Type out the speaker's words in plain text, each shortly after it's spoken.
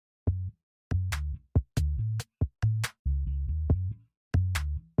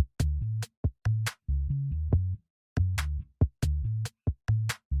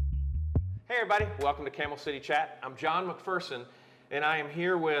Hey everybody, welcome to Camel City Chat. I'm John McPherson, and I am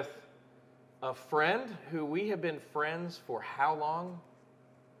here with a friend who we have been friends for how long?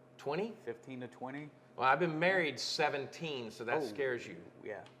 20? 15 to 20. Well, I've been married 17, so that scares you.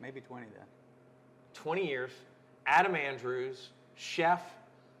 Yeah, maybe 20 then. 20 years. Adam Andrews, chef,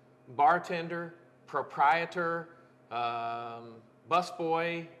 bartender, proprietor,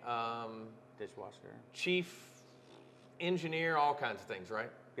 busboy, Dishwasher. chief engineer, all kinds of things, right?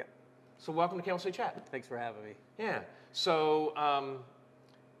 Yep. So welcome to Camel City Chat. Thanks for having me. Yeah. So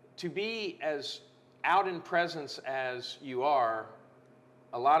to be as out in presence as you are,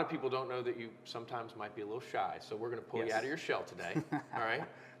 a lot of people don't know that you sometimes might be a little shy. So we're going to pull you out of your shell today. All right.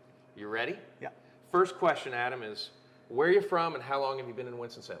 You ready? Yeah. First question, Adam, is where are you from and how long have you been in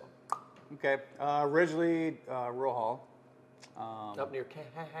Winston-Salem? Okay. Originally, Rural Hall. Up near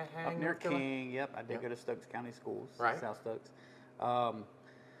Up near King. Yep. I did go to Stokes County Schools. Right. South Stokes.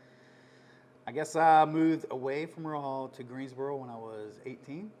 I guess I moved away from Rural Hall to Greensboro when I was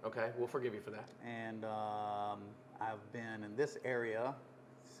 18. Okay, we'll forgive you for that. And I've been in this area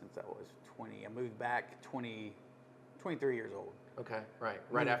since I was 20. I moved back 23 years old. Okay,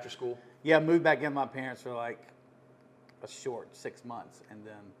 right after school? Yeah, I moved back in with my parents for like a short 6 months, and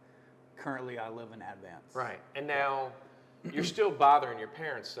then currently I live in Advance. Right, and now you're still bothering your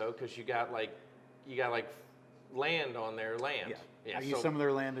parents though, because you got like land on their land. Yeah, I use some of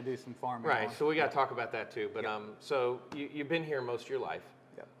their land to do some farming. Right, on. so we got to talk about that too. But so you've been here most of your life,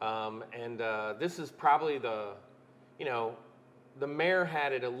 and this is probably the mayor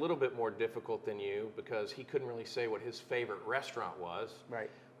had it a little bit more difficult than you because he couldn't really say what his favorite restaurant was. Right.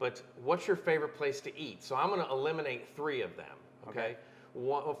 But what's your favorite place to eat? So I'm going to eliminate 3 of them. Okay.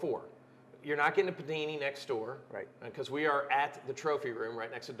 4. You're not getting a panini next door. Right. Because we are at the trophy room right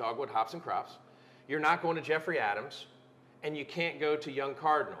next to Dogwood Hops and Crops. You're not going to Jeffrey Adams, and you can't go to Young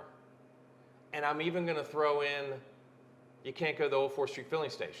Cardinal. And I'm even going to throw in, you can't go to the Old 4th Street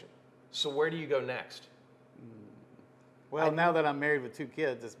filling station. So where do you go next? Well, now that I'm married with 2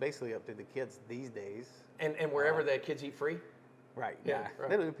 kids, it's basically up to the kids these days. And wherever the kids eat free? Right. Yeah.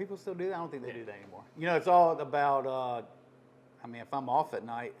 Yeah. Right. People still do that? I don't think they do that anymore. You know, it's all about, if I'm off at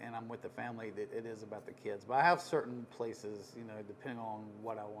night and I'm with the family, it is about the kids. But I have certain places, depending on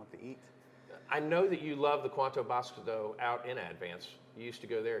what I want to eat. I know that you love the Quanto Bosco out in Advance. You used to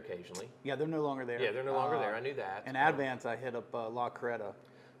go there occasionally. Yeah, they're no longer there. Yeah, they're no longer there. I knew that. In Advance, I hit up La Coretta.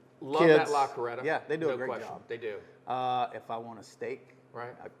 Love that La Coretta. Yeah, they do no a great question. job. They do. If I want a steak,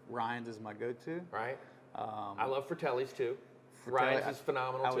 right, Ryan's is my go-to. Right. I love Fratelli's too. Ryan's is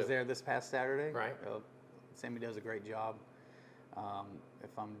phenomenal too. I was there this past Saturday. Right. Sammy does a great job.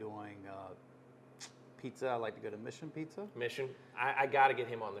 If I'm doing pizza, I like to go to Mission Pizza. Mission. I got to get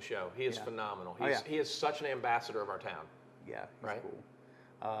him on the show. He is phenomenal. He is such an ambassador of our town. Yeah, he's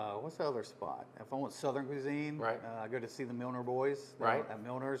cool. What's the other spot? If I want Southern cuisine, I go to see the Milner boys at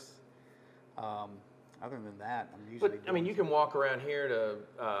Milner's. Other than that, I'm usually. But you can walk around here to,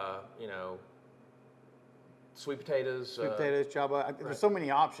 sweet potatoes. Sweet potatoes, chaba. There's so many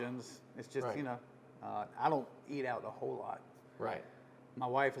options. It's just I don't eat out a whole lot. Right. My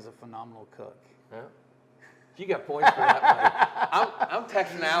wife is a phenomenal cook. Yeah. You got points for that, buddy. I'm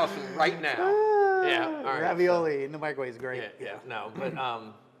texting Allison right now. Yeah. All right. Ravioli in the microwave is great. Yeah. No, but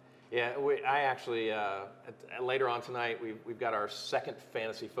I actually later on tonight we've got our second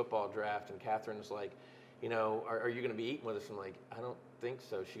fantasy football draft, and Catherine's like, are you going to be eating with us? I'm like, I don't think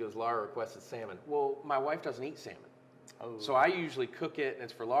so. She goes, Laura requested salmon. Well, my wife doesn't eat salmon. Oh. So I usually cook it, and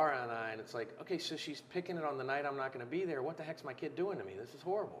it's for Laura and I, and it's like, okay, so she's picking it on the night I'm not going to be there. What the heck's my kid doing to me? This is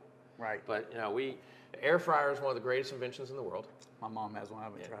horrible. Right. But, air fryer is one of the greatest inventions in the world. My mom has one. I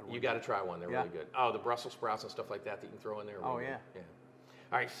haven't tried one. You got to try one. They're really good. Oh, the Brussels sprouts and stuff like that you can throw in there. Oh, yeah. Yeah.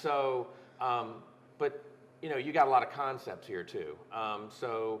 All right, so, but, you got a lot of concepts here, too.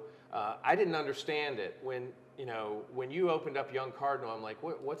 I didn't understand it. When you opened up Young Cardinal, I'm like,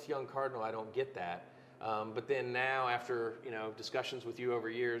 what's Young Cardinal? I don't get that. But then now, after discussions with you over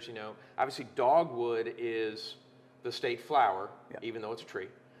years, obviously dogwood is the state flower, even though it's a tree.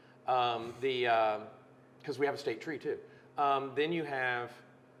 Because we have a state tree too. Then you have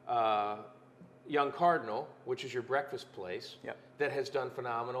Young Cardinal, which is your breakfast place, that has done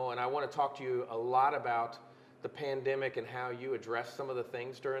phenomenal. And I want to talk to you a lot about the pandemic and how you addressed some of the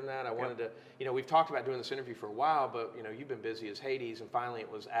things during that. I wanted to, we've talked about doing this interview for a while, but you've been busy as Hades, and finally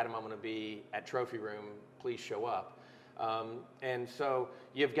it was, Adam, I'm going to be at Trophy Room, please show up. And so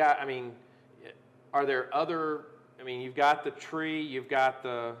you've got, are there other, you've got the tree, you've got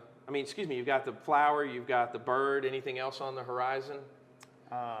the, you've got the flower, you've got the bird, anything else on the horizon?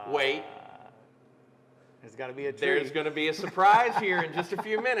 Wait. There's got to be a tree. There's going to be a surprise here in just a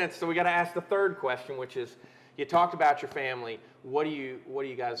few minutes. So we got to ask the third question, which is, you talked about your family. What do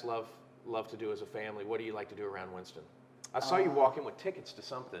you guys love to do as a family? What do you like to do around Winston? I saw you walk in with tickets to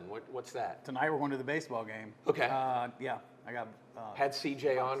something. What's that? Tonight we're going to the baseball game. Okay. Yeah, I got. Had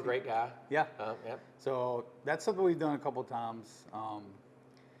CJ on, great guy. Yeah. Yeah. So that's something we've done a couple times.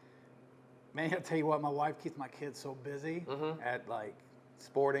 Man, I'll tell you what, my wife keeps my kids so busy at like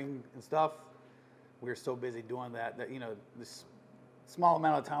sporting and stuff. We're so busy doing that this small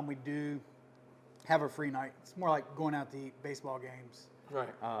amount of time we do have a free night. It's more like going out to eat baseball games. Right.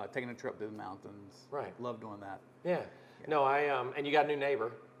 Taking a trip to the mountains. Right. Love doing that. Yeah. No, and you got a new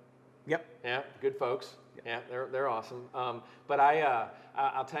neighbor. Yep. Yeah, good folks. Yep. Yeah, they're awesome. But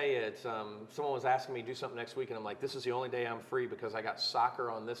I'll tell you, it's someone was asking me to do something next week, and I'm like, this is the only day I'm free because I got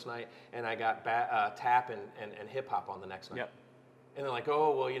soccer on this night, and I got tap and hip hop on the next night. Yep. And they're like,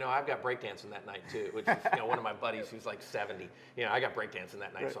 oh, well, I've got breakdancing that night too, which is, one of my buddies who's like 70. I got breakdancing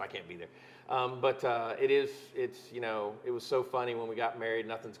that night, so I can't be there. But it was so funny when we got married,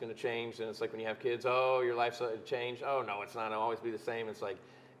 nothing's going to change. And it's like when you have kids, oh, your life's changed. Oh, no, it's not. It'll always be the same. It's like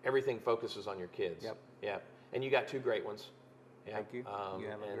everything focuses on your kids. Yep. Yeah. And you got two great ones. Yeah. Thank you. You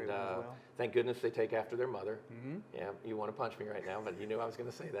have a great one as well. Thank goodness they take after their mother. Mm-hmm. Yeah, you want to punch me right now, but you knew I was going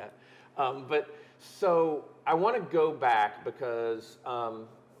to say that. But so I want to go back because,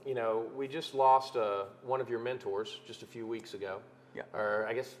 we just lost one of your mentors just a few weeks ago. Yeah. Or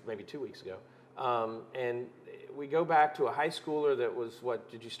I guess maybe 2 weeks ago. And we go back to a high schooler that was,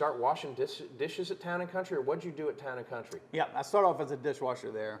 did you start washing dishes at Town and Country, or what did you do at Town and Country? Yeah, I started off as a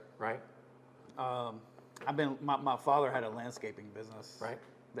dishwasher there. Right. My father had a landscaping business. Right.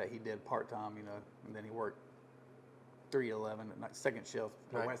 That he did part-time, and then he worked 3-11 at night, second shift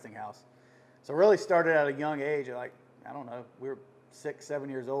at Westinghouse. So really started at a young age, like, I don't know, we were 6, 7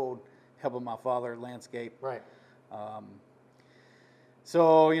 years old, helping my father landscape. Right.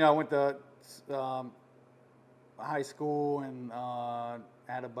 So, I went to high school and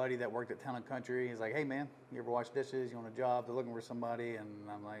had a buddy that worked at Town and Country. He's like, hey, man, you ever wash dishes? You want a job? They're looking for somebody. And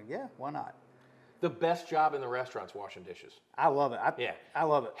I'm like, yeah, why not? The best job in the restaurant's washing dishes. I love it. I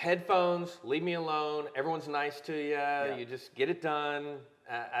love it. Headphones, leave me alone. Everyone's nice to you. Yeah. You just get it done.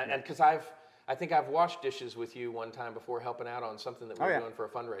 And because I think I've washed dishes with you one time before, helping out on something that we were doing for a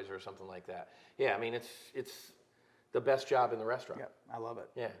fundraiser or something like that. Yeah, I mean, it's the best job in the restaurant. Yeah, I love it.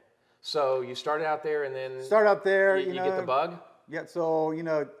 Yeah. So you started out there and then... you get the bug? Yeah, so,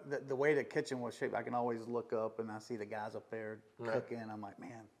 the way the kitchen was shaped, I can always look up and I see the guys up there cooking. I'm like,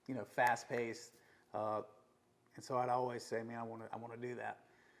 man, fast-paced. And so I'd always say, man, I want to do that.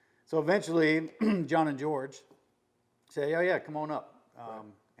 So eventually, John and George say, oh, yeah, come on up.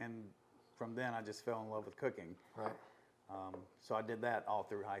 And from then, I just fell in love with cooking. Right. So I did that all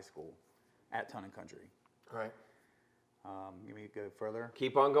through high school at Town and Country. Right. You mean go further?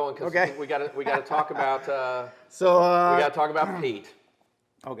 Keep on going, because we got to talk about. We got to talk about Pete.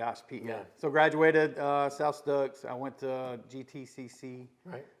 Oh gosh, Pete. Yeah. So graduated South Stokes. I went to GTCC.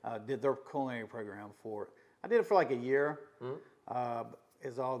 Right. Did their culinary program I did it for like a year.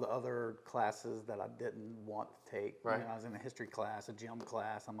 As all the other classes that I didn't want to take. Right. I was in a history class, a gym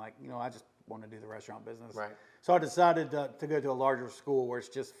class. I'm like, I just want to do the restaurant business. Right. So I decided to go to a larger school where it's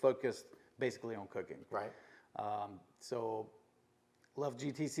just focused basically on cooking. Right. So left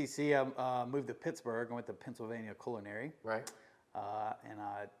GTCC. I moved to Pittsburgh. I went to Pennsylvania Culinary. Right. And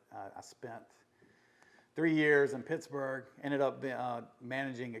I spent 3 years in Pittsburgh. Ended up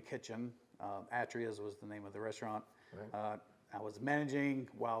managing a kitchen. Atria's was the name of the restaurant. Right. I was managing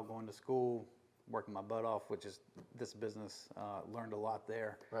while going to school, working my butt off, which is this business. Learned a lot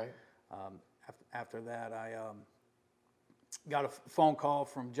there. Right. After that, I got a phone call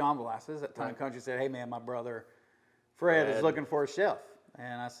from John Velasquez at Town and Country. Said, "Hey man, my brother Fred is looking for a chef."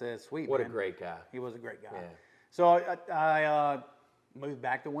 And I said, "Sweet, what man." a great guy. He was a great guy. Yeah. So I moved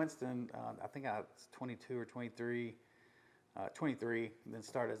back to Winston. I think I was 22 or 23, 23, and then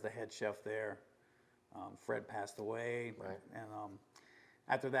started as the head chef there. Fred passed away. Right. And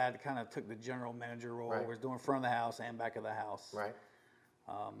after that, I kind of took the general manager role. Right. I was doing front of the house and back of the house. Right.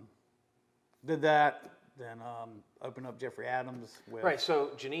 Did that, then opened up Jeffrey Adams. Right,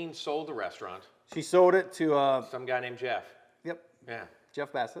 so Janine sold the restaurant. She sold it to... some guy named Jeff. Yep. Yeah.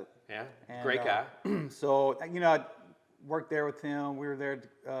 Jeff Bassett. Yeah, And, great guy. So, I worked there with him. We were there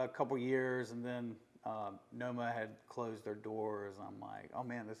a couple years, and then Noma had closed their doors. I'm like, oh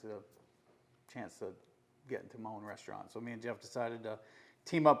man, this is a chance to get into my own restaurant. So me and Jeff decided to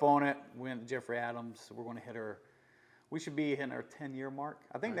team up on it. Went to Jeffrey Adams. We're going to hit we should be hitting our 10-year mark.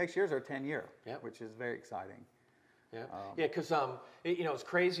 I think next year's our 10-year, Yep. which is very exciting. Yeah, yeah, because you know, it's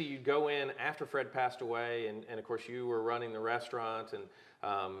crazy. You'd go in after Fred passed away, and of course you were running the restaurant, and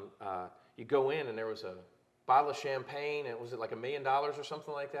you go in, and there was a bottle of champagne, and was it like $1 million or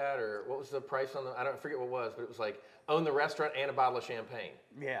something like that, or what was the price on the? I don't forget what it was, but it was like own the restaurant and a bottle of champagne.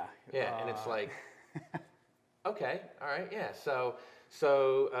 Yeah. Yeah, and it's like, okay, all right, yeah. So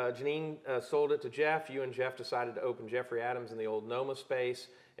Janine sold it to Jeff. You and Jeff decided to open Jeffrey Adams in the old Noma space,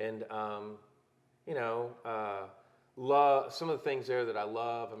 and you know, love some of the things there that I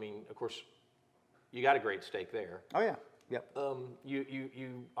love. I mean, of course, you got a great steak there. Oh yeah. Yep.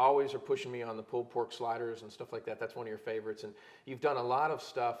 You always are pushing me on the pulled pork sliders and stuff like that. That's one of your favorites, and you've done a lot of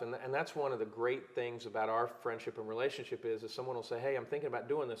stuff, and that's one of the great things about our friendship and relationship is someone will say, hey, I'm thinking about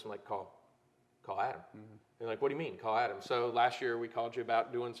doing this. I'm like, call Adam. Mm-hmm. They're like, what do you mean, call Adam? So last year we called you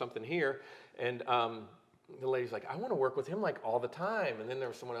about doing something here, and the lady's like, I want to work with him like all the time, and then there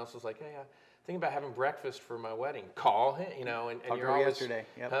was someone else who was like, hey, thinking about having breakfast for my wedding. Call him, you know, and you're always yesterday.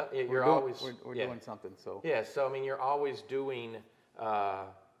 Yep. Huh? We're doing something. So yeah, so I mean, you're always doing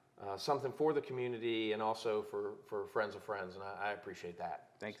something for the community and also for friends of friends, and I appreciate that.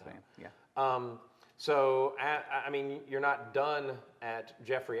 Thanks, so, man. Yeah. I mean, you're not done at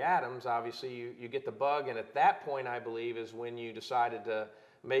Jeffrey Adams. Obviously, you get the bug, and at that point, I believe, is when you decided to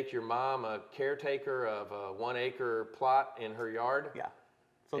make your mom a caretaker of a 1 acre plot in her yard. Yeah.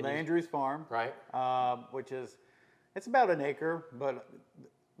 So the Andrews Farm, right? Which is, it's about 1 acre, but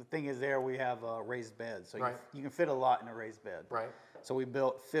the thing is there we have raised beds. So right. you can fit a lot in a raised bed. Right. So we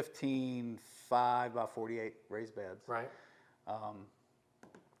built 15 5 by 48 raised beds. Right.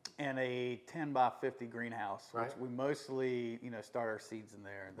 And a 10 by 50 greenhouse, right. which we mostly, you know, start our seeds in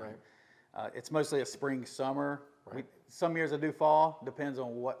there. And then, right. It's mostly a spring, summer. Right. Some years I do fall, depends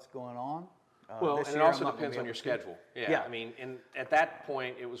on what's going on. Well, and it also depends on your schedule. Yeah. I mean, and at that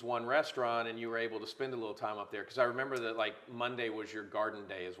point, it was one restaurant, and you were able to spend a little time up there. Because I remember that, like, Monday was your garden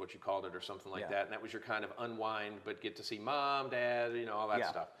day, is what you called it, or something like that. And that was your kind of unwind, but get to see mom, dad, you know, all that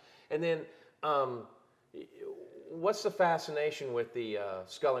stuff. And then, what's the fascination with the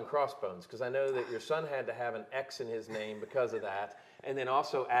skull and crossbones? Because I know that your son had to have an X in his name because of that. And then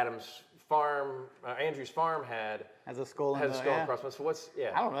also Adams Farm, Andrew's Farm has a skull and crossbones. So what's,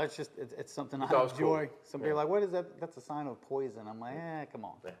 I don't know. It's just, it's something I enjoy. Cool. Some people are like, what is that? That's a sign of poison. I'm like, come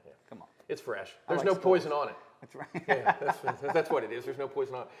on. Come on. It's fresh. There's no poison on it. That's right. Yeah, that's what it is. There's no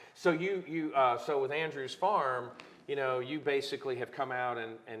poison on it. So so with Andrew's Farm, you know, you basically have come out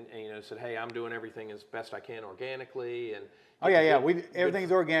and you know, said, hey, I'm doing everything as best I can organically. And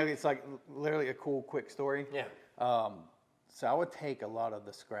everything's organic. It's like literally a cool, quick story. Yeah. So I would take a lot of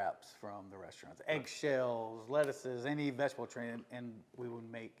the scraps from the restaurants, eggshells, lettuces, any vegetable tray, and we would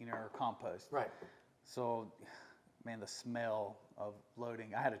make, you know, our compost. Right. So, man, the smell of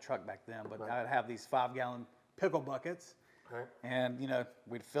loading. I had a truck back then, but I'd have these 5-gallon pickle buckets, and you know,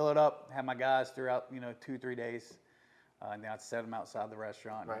 we'd fill it up, have my guys throughout, you know, 2-3 days, and then I'd set them outside the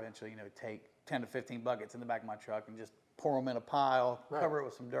restaurant, and eventually, you know, take 10 to 15 buckets in the back of my truck and just pour them in a pile, cover it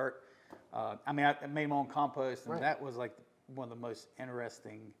with some dirt. I mean, I made my own compost, and that was like one of the most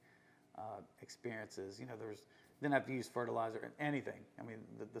interesting experiences. You know, didn't have to use fertilizer or anything. I mean,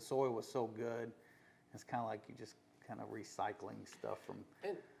 the soil was so good. It's kind of like you just kind of recycling stuff from.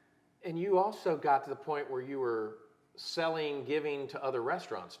 And you also got to the point where you were selling, giving to other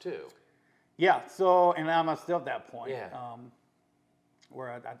restaurants too. Yeah. So, and I'm still at that point. Yeah.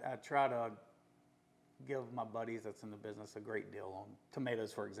 Where I try to give my buddies that's in the business a great deal on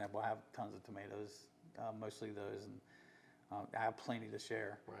tomatoes, for example. I have tons of tomatoes, mostly those, and I have plenty to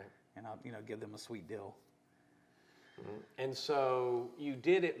share, and I'll, you know, give them a sweet deal. Mm-hmm. And so you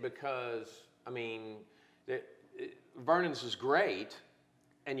did it because, I mean, Vernon's is great,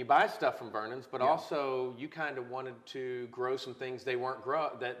 and you buy stuff from Vernon's, but also you kind of wanted to grow some things they weren't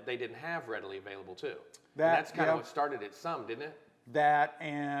that they didn't have readily available too. That's kind of what started it, didn't it? That,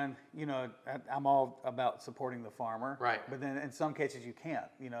 and you know, I'm all about supporting the farmer. Right. But then in some cases you can't.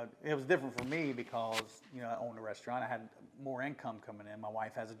 You know, it was different for me because, you know, I owned a restaurant. I had more income coming in. My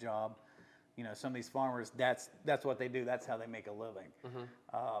wife has a job. You know, some of these farmers, that's what they do. That's how they make a living.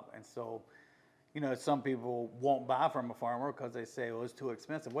 Mm-hmm. And so, you know, some people won't buy from a farmer because they say, well, it's too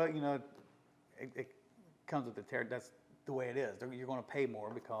expensive. Well, you know, it comes with the territory. That's the way it is. You're going to pay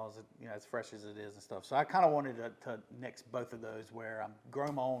more because, you know, as fresh as it is and stuff. So I kind of wanted to nix both of those, where I'm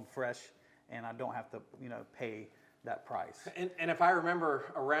growing my own fresh and I don't have to, you know, pay that price. And if I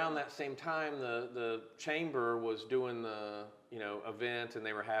remember, around that same time, the chamber was doing the, you know, event, and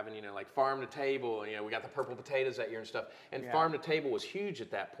they were having, you know, like farm to table, and, you know, we got the purple potatoes that year and stuff. And farm to table was huge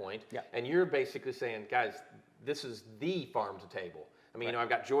at that point. Yeah. And you're basically saying, guys, this is the farm to table. I mean, I've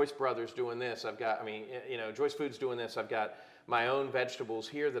got Joyce Brothers doing this. I've got, Joyce Foods doing this. I've got my own vegetables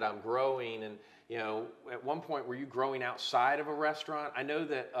here that I'm growing. And, at one point, were you growing outside of a restaurant? I know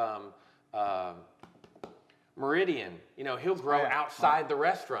that Meridian, he'll grow outside the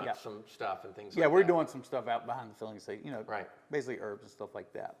restaurant some stuff and things like that. Yeah, we're doing some stuff out behind the filling station, basically herbs and stuff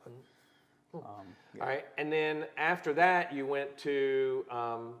like that. But, cool. All right, and then after that, you went to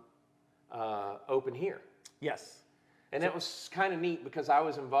open here. Yes. And that was kind of neat because I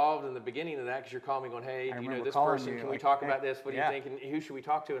was involved in the beginning of that because you're calling me going, hey, do you know this person? Can we talk about this? What do you think? And who should we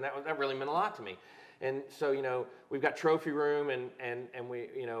talk to? And that really meant a lot to me. And so, we've got trophy room and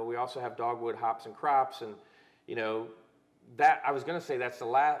we also have dogwood hops and crops. And, that I was going to say that's the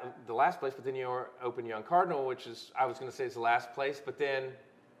last place, but then you open Young Cardinal, which is, I was going to say is the last place, but then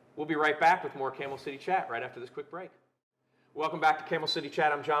we'll be right back with more Camel City Chat right after this quick break. Welcome back to Camel City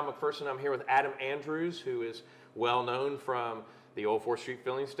Chat. I'm John McPherson. I'm here with Adam Andrews, who is well known from the Old 4th Street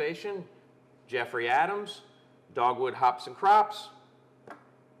Filling Station, Jeffrey Adams, Dogwood Hops and Crops,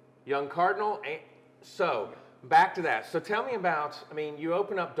 Young Cardinal. So back to that. So tell me about, you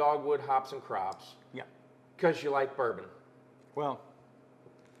open up Dogwood Hops and Crops because you like bourbon. Well,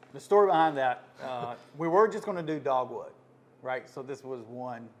 the story behind that, we were just going to do dogwood, right? So this was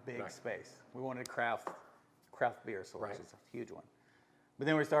one big space. We wanted craft beer, so which is a huge one. But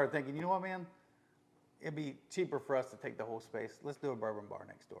then we started thinking, you know what, man? It'd be cheaper for us to take the whole space. Let's do a bourbon bar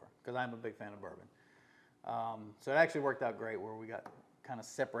next door because I'm a big fan of bourbon. So it actually worked out great where we got kind of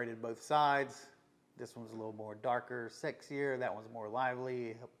separated both sides. This one's a little more darker, sexier. That one's more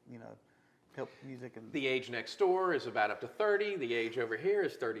lively, help music. And the age next door is about up to 30. The age over here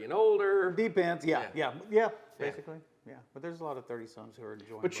is 30 and older. Depends, basically. Yeah, but there's a lot of 30-somethings who are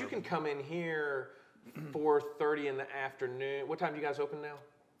enjoying But bourbon. you can come in here 4:30 in the afternoon. What time do you guys open now?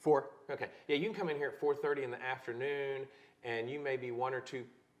 4. Okay. Yeah, you can come in here at 4:30 in the afternoon, and you may be 1 or 2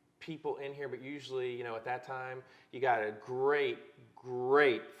 people in here, but usually, at that time, you got a great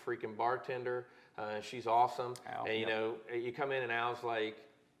freaking bartender. She's awesome. Al, and you come in and Al's like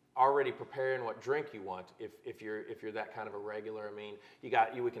already preparing what drink you want if you're that kind of a regular.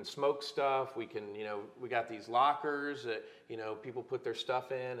 We can smoke stuff. We can, we got these lockers that people put their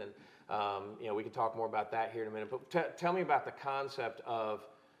stuff in, and we can talk more about that here in a minute. But tell me about the concept of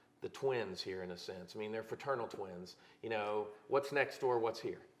the twins here, in a sense. They're fraternal twins. What's next door? What's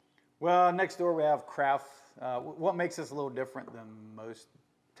here? Well, next door we have craft. What makes us a little different than most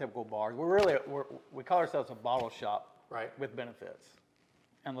typical bars? We call ourselves a bottle shop, with benefits.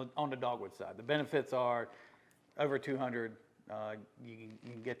 And on the dogwood side, the benefits are over 200. You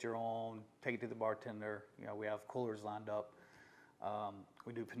can get your own, take it to the bartender. We have coolers lined up.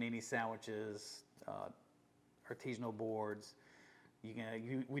 We do panini sandwiches, artisanal boards.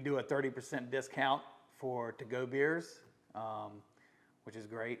 We do a 30% discount for to-go beers, which is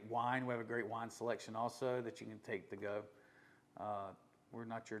great. Wine, we have a great wine selection also that you can take to go. We're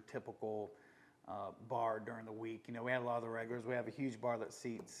not your typical bar during the week. We have a lot of the regulars. We have a huge bar that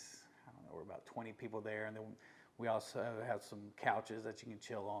seats, we're about 20 people there, and then we also have some couches that you can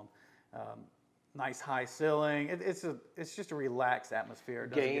chill on. Nice high ceiling. It's just a relaxed atmosphere.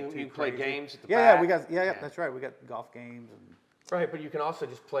 You play games at the back? Yeah, yeah, that's right. We got golf games and. Right, but you can also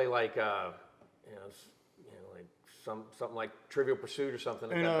just play like, like something like Trivial Pursuit or something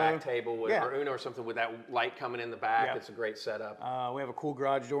at the back table, or Uno or something with that light coming in the back. Yeah. It's a great setup. We have a cool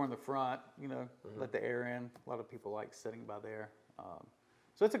garage door in the front. Let the air in. A lot of people like sitting by there.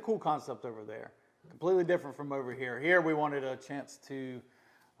 So it's a cool concept over there. Completely different from over here. Here we wanted a chance to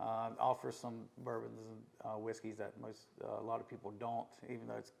offer some bourbons and whiskeys that a lot of people don't, even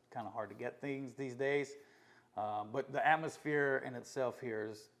though it's kind of hard to get things these days. But the atmosphere in itself here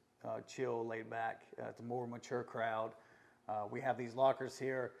is chill, laid back. It's a more mature crowd. We have these lockers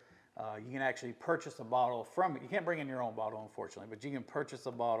here. You can actually purchase a bottle from it. You can't bring in your own bottle, unfortunately, but you can purchase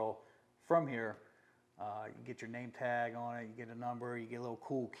a bottle from here. You get your name tag on it. You get a number. You get a little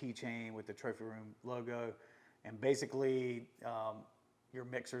cool keychain with the Trophy Room logo. And basically, your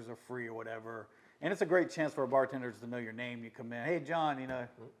mixers are free or whatever. And it's a great chance for bartenders to know your name. You come in, hey, John,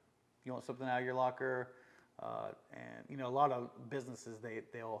 you want something out of your locker? And a lot of businesses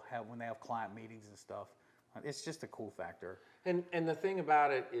they'll have when they have client meetings and stuff. It's just a cool factor. And the thing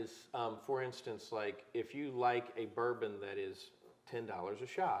about it is, for instance, like if you like a bourbon that is $10 a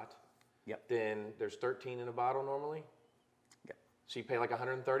shot, then there's 13 in a bottle normally. Yep. So you pay like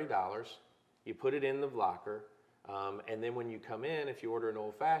 $130. You put it in the locker, and then when you come in, if you order an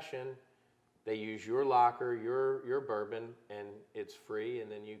old fashioned, They use your locker, your bourbon, and it's free.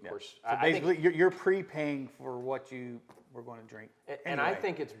 And then you, of course, So basically, you're prepaying for what you were going to drink. And I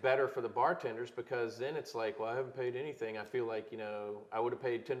think it's better for the bartenders because then it's like, well, I haven't paid anything. I feel like, I would have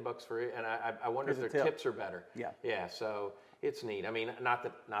paid $10 for it, and I wonder if their tips are better. Yeah. Yeah. So it's neat. I mean, not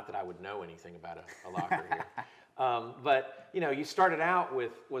that I would know anything about a locker here. But you started out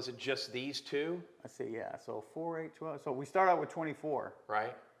with, was it just these two? I see. Yeah. So 4, 8, 12. So we started out with 24.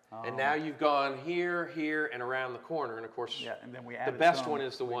 Right. And now you've gone here, and around the corner. And of course, yeah, and then we added the best one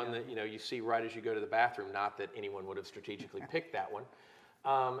is the one that you see right as you go to the bathroom. Not that anyone would have strategically picked that one.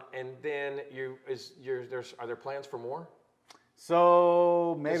 And then are there plans for more?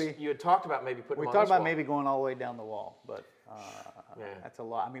 So maybe you had talked about maybe putting. We them talked on this about wall. maybe going all the way down the wall, but Yeah. that's a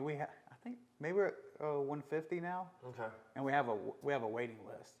lot. I mean, I think maybe we're at 150 now. Okay. And we have a waiting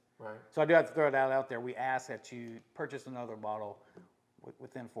list. Right. So I do have to throw that out there. We ask that you purchase another bottle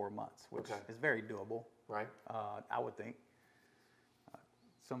within 4 months, which is very doable. Right. I would think.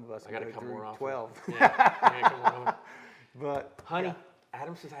 Some of us I got to go come through more often. 12. Yeah. I gotta come more often. But honey,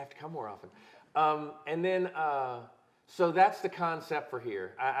 Adam says I have to come more often. And then, so that's the concept for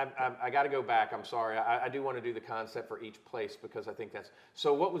here. I got to go back. I'm sorry. I do want to do the concept for each place because I think that's.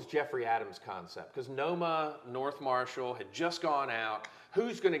 So what was Jeffrey Adams' concept? Because Noma, North Marshall had just gone out.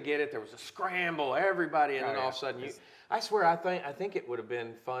 Who's going to get it? There was a scramble, everybody, and then all of a sudden I swear, I think it would have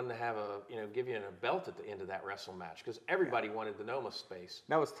been fun to have give you a belt at the end of that wrestle match because everybody wanted the Noma space.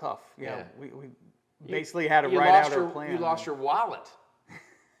 that was tough. Yeah. Yeah. We basically had to write out our plan. You lost your wallet.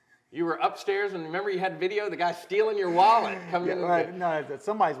 You were upstairs, and remember you had video, the guy stealing your wallet. Right. No,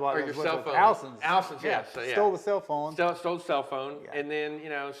 somebody's wallet. Or your cell phone. Allison's. Allison's, yeah. So, yeah. Stole the cell phone. Stole the cell phone. Yeah. And then,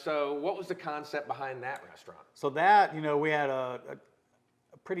 so what was the concept behind that restaurant? So that, we had a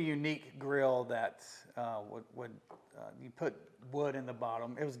pretty unique grill that would you put wood in the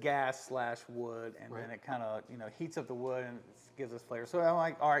bottom. It was gas/wood, and then it kind of, heats up the wood and gives us flavor. So I'm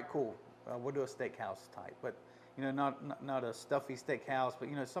like, all right, cool. We'll do a steakhouse type, but not a stuffy steakhouse, but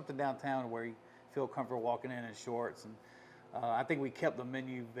something downtown where you feel comfortable walking in shorts. And I think we kept the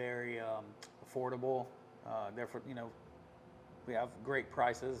menu very affordable. Therefore, we have great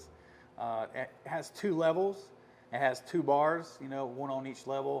prices. It has 2 levels. It has 2 bars, one on each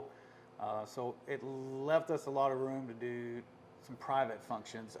level. So it left us a lot of room to do some private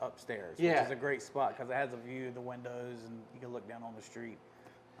functions upstairs, which is a great spot because it has a view of the windows and you can look down on the street.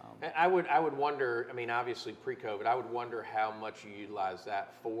 I would wonder, I mean, obviously pre-COVID, I would wonder how much you utilize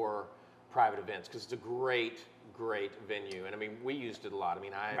that for private events because it's a great venue. And I mean, we used it a lot. I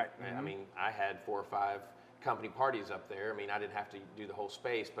mean, I had 4 or 5 company parties up there. I mean, I didn't have to do the whole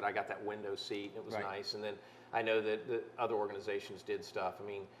space, but I got that window seat and it was nice. And then I know that the other organizations did stuff. I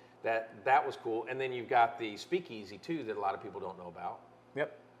mean, that was cool. And then you've got the speakeasy too that a lot of people don't know about.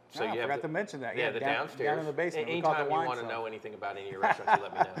 Yep. So I forgot to mention that. Yeah, the downstairs. Down in the basement. Anytime you want to know anything about any of your restaurants, you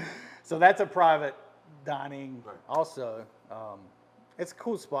let me know. So that's a private dining also. It's a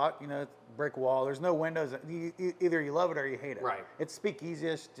cool spot, it's brick wall. There's no windows. Either you love it or you hate it. Right. It's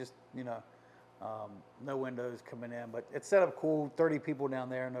speakeasy-ish, just, no windows coming in. But it's set up cool, 30 people down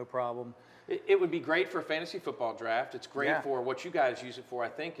there, no problem. It would be great for a fantasy football draft. It's great for what you guys use it for, I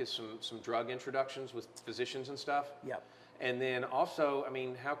think, is some drug introductions with physicians and stuff. Yep. And then also, I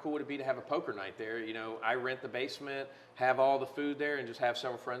mean, how cool would it be to have a poker night there? I rent the basement, have all the food there, and just have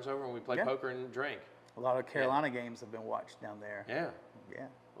several friends over and we play poker and drink. A lot of Carolina games have been watched down there. Yeah. Yeah.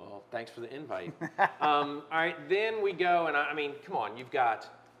 Well, thanks for the invite. All right, then we go, and I mean, come on, you've got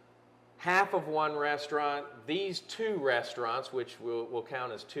half of one restaurant, these 2 restaurants, which will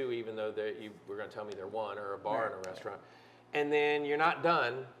count as 2, even though you were going to tell me they're 1, or a bar and a restaurant. And then you're not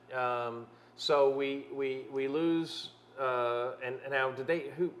done. So we lose. And now,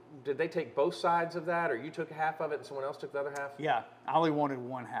 did they take both sides of that, or you took half of it and someone else took the other half? Yeah, I only wanted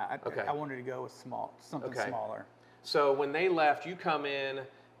one half. Okay. I wanted to go with something smaller. So when they left, you come in,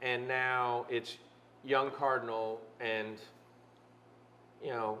 and now it's Young Cardinal, and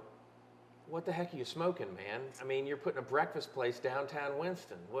what the heck are you smoking, man? I mean, you're putting a breakfast place downtown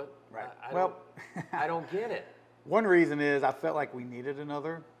Winston. What? Right. I don't get it. One reason is I felt like we needed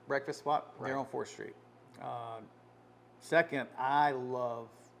another breakfast spot there on 4th Street. Second, I love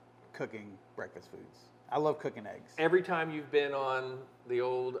cooking breakfast foods. I love cooking eggs. Every time you've been on the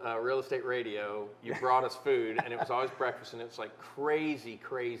old real estate radio, you brought us food, and it was always breakfast, and it was like crazy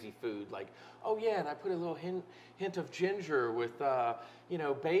food. Like, oh yeah, and I put a little hint of ginger with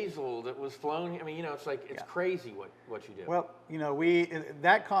basil that was flown. I mean, it's like it's crazy what you do. Well,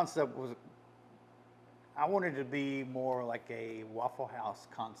 that concept was. I wanted to be more like a Waffle House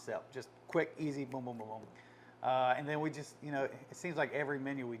concept, just quick, easy, boom, boom, boom, boom. And then we just, it seems like every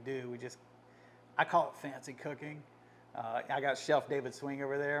menu we do, we just I call it fancy cooking. I got Chef David Swing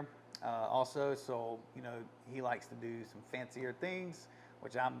over there also, so he likes to do some fancier things,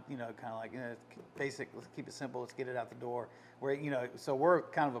 which I'm kind of like basic. Let's keep it simple. Let's get it out the door. So we're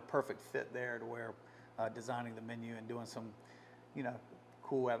kind of a perfect fit there to where designing the menu and doing some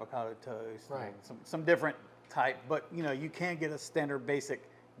cool avocado toast, right? Some different type, but you can get a standard basic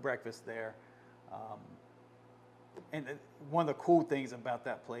breakfast there. And one of the cool things about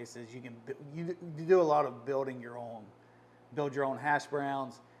that place is you do a lot of build your own hash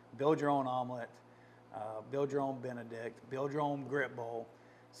browns, build your own omelet, build your own Benedict, build your own grit bowl.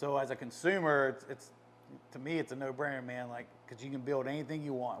 So as a consumer, it's to me it's a no-brainer, man. Like, because you can build anything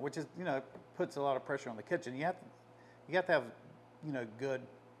you want, which is puts a lot of pressure on the kitchen. You have to have good,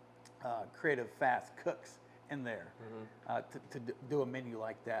 creative, fast cooks in there to do a menu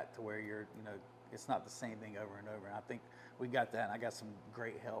like that, to where it's not the same thing over and over. And I think we got that, and I got some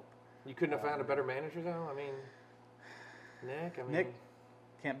great help. You couldn't have found a better manager, though? I mean, Nick? Nick,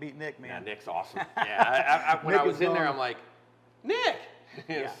 can't beat Nick, man. Yeah, Nick's awesome. Yeah, when I was in there, I'm like, Nick!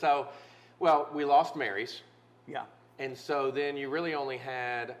 Yeah. So, well, we lost Mary's. Yeah. And so then you really only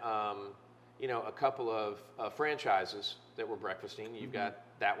had, a couple of franchises that were breakfasting. You've got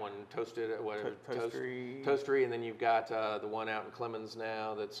that one, Toasted, whatever, Toastery, and then you've got the one out in Clemens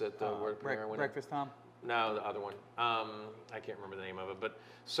now that's at the Breakfast Time? No, the other one. I can't remember the name of it. But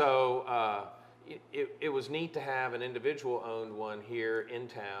so it was neat to have an individual-owned one here in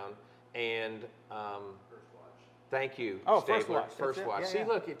town, and thank you, oh, Stabler. First Watch. Yeah, See, yeah.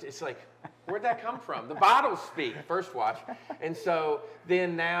 Look, it's like, where'd that come from? The bottles speak, First Watch. And so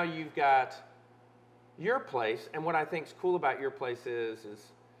then now you've got your place, and what I think is cool about your place is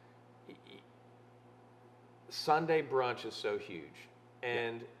Sunday brunch is so huge,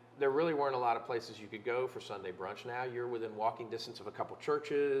 and there really weren't a lot of places you could go for Sunday brunch. Now you're within walking distance of a couple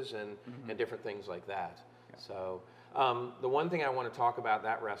churches and different things like that. Yeah. So the one thing I want to talk about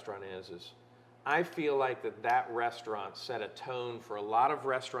that restaurant is I feel like that restaurant set a tone for a lot of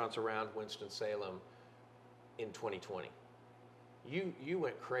restaurants around Winston-Salem in 2020. You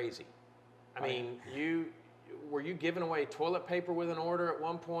went crazy. I mean, were you giving away toilet paper with an order at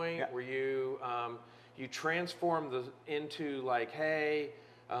one point? Yeah. Were you you transformed into like, hey,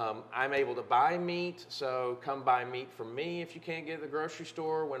 I'm able to buy meat, so come buy meat from me if you can't get it at the grocery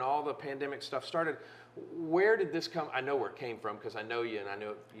store. When all the pandemic stuff started, where did this come? I know where it came from because I know you, and I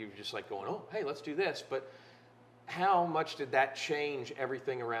know you were just like going, oh, hey, let's do this. But how much did that change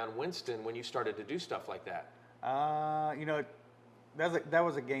everything around Winston when you started to do stuff like that? That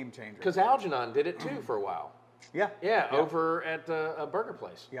was a game changer. Because Algernon did it too for a while. Yeah. Yeah, over at a burger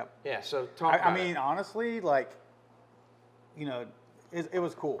place. Yep. Yeah, so talk about it. Honestly, like, it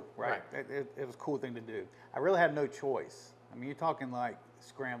was cool, right? It was a cool thing to do. I really had no choice. I mean, you're talking like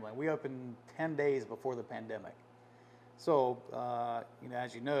scrambling. We opened 10 days before the pandemic. So,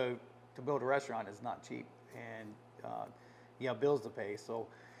 as you know, to build a restaurant is not cheap, and you have bills to pay. So,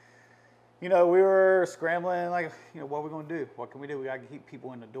 we were scrambling, like, what are we going to do? What can we do? We got to keep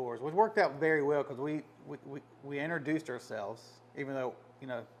people in the doors, which worked out very well because we introduced ourselves, even though,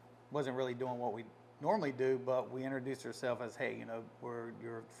 wasn't really doing what we normally do, but we introduced ourselves as, hey, we're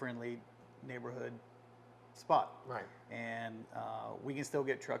your friendly neighborhood spot. Right. And we can still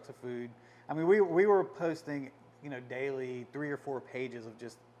get trucks of food. I mean, we were posting, daily 3 or 4 pages of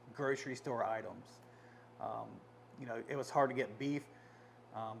just grocery store items. It was hard to get beef.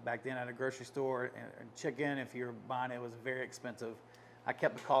 Back then at a grocery store, and chicken, if you were buying it, was very expensive. I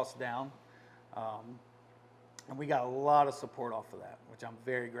kept the costs down, and we got a lot of support off of that, which I'm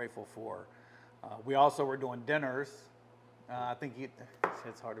very grateful for. We also were doing dinners. I think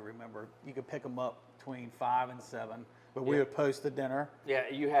it's hard to remember. You could pick them up between 5 and 7, but we would post the dinner. Yeah,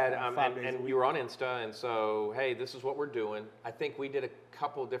 you had, and you were on Insta, and so, hey, this is what we're doing. I think we did a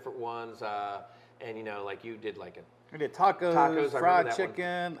couple different ones, and like you did like a. We did tacos, fried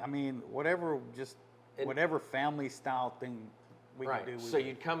chicken. I mean, whatever family style thing we could do. So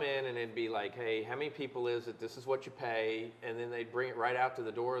you'd come in and it'd be like, hey, how many people is it? This is what you pay. And then they'd bring it right out to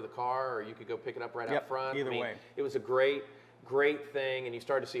the door of the car, or you could go pick it up right out front. Either way. It was a great thing. And you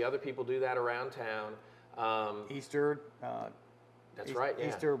started to see other people do that around town. Easter. That's right, yeah.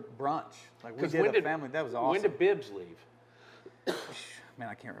 Easter brunch. Like we did a family. That was awesome. When did Bibbs leave? Man,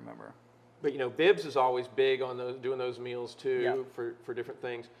 I can't remember. But Bibbs is always big on doing those meals too for different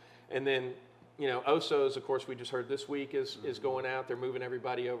things. And then Oso's, of course, we just heard this week is going out. They're moving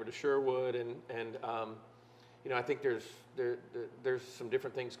everybody over to Sherwood, and I think there's some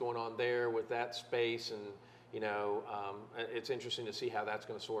different things going on there with that space, and it's interesting to see how that's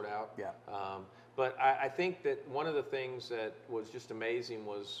going to sort out. Yeah. But I think that one of the things that was just amazing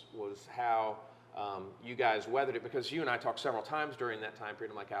was how you guys weathered it, because you and I talked several times during that time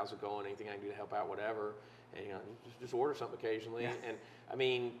period. I'm like, how's it going? Anything I can do to help out? Whatever. And just order something occasionally. Yeah. And I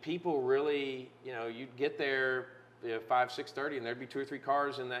mean, people really, you'd get there 5-6:30, and there'd be 2 or 3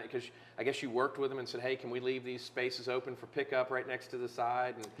 cars in that, because I guess you worked with them and said, hey, can we leave these spaces open for pickup right next to the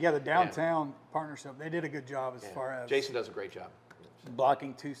side? And yeah, the downtown partnership, they did a good job as far as Jason does a great job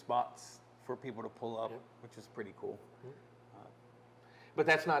blocking 2 spots for people to pull up, which is pretty cool. But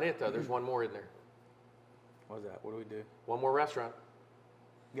that's not it, though. There's one more in there. What was that? What do we do? One more restaurant.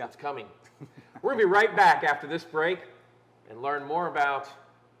 Yeah. It's coming. We're going to be right back after this break and learn more about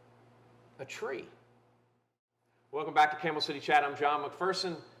a tree. Welcome back to Camel City Chat. I'm John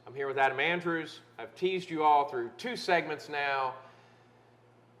McPherson. I'm here with Adam Andrews. I've teased you all through 2 segments now.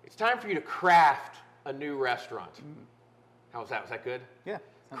 It's time for you to craft a new restaurant. How was that? Was that good? Yeah.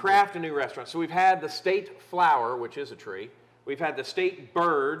 Craft a new restaurant. So we've had the state flower, which is a tree. We've had the state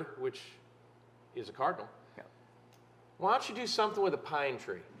bird, which is a cardinal. Yeah. Why don't you do something with a pine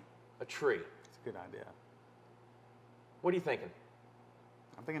tree, a tree? It's a good idea. What are you thinking?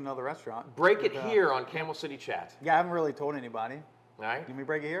 I'm thinking another restaurant. Break it here on Camel City Chat. Yeah, I haven't really told anybody. All right. Can we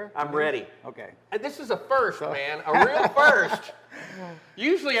break it here? I'm ready. Okay. And this is a first, man. A real first.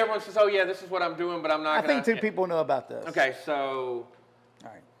 Usually everyone says, oh, yeah, this is what I'm doing, but I'm not going to. I think 2 people know about this. Okay, so. All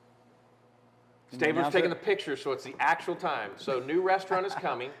right. Stabler's taking the picture, so it's the actual time. So new restaurant is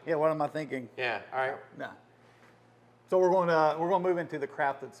coming. Yeah, what am I thinking? Yeah, all right. No. So we're going to move into the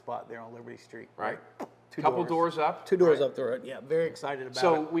crafted spot there on Liberty Street. Right. 2 Couple doors up. 2 doors up the road. Yeah, very excited about it.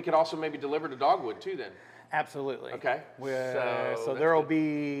 So we could also maybe deliver to Dogwood too then. Absolutely. Okay. So there will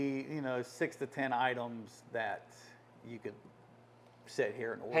be 6 to 10 items that you could sit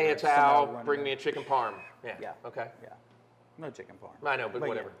here and order. Hey, it's Al. Bring me a chicken parm. Yeah. Yeah. Okay. Yeah. No chicken parm. I know, but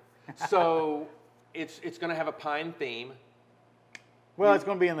whatever. Yeah. So it's going to have a pine theme. Well, it's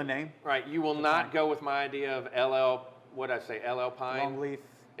going to be in the name. Right. You will not go with my idea of LL. What did I say? LL Pine. Longleaf.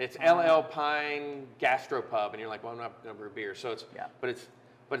 It's LL Pine Gastropub, and you're like, well, I'm not going to brew beer. So it's but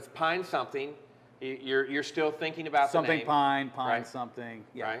it's pine something. You're still thinking about something the name. pine right? something.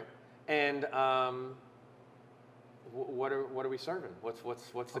 Yeah. Right. And what are we serving?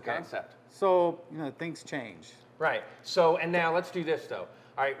 What's the concept? So things change. Right. So and now let's do this though.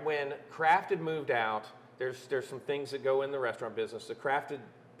 All right. When Crafted moved out, there's some things that go in the restaurant business. The Crafted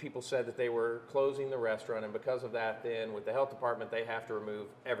people said that they were closing the restaurant, and because of that, then with the health department, they have to remove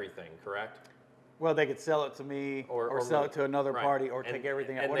everything. Correct? Well, they could sell it to me, or sell it to another party, or take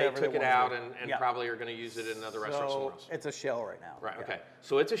everything out. And whatever they took it out, and yeah. probably are going to use it in another restaurant somewhere else. It's a shell right now. Right. Yeah. Okay.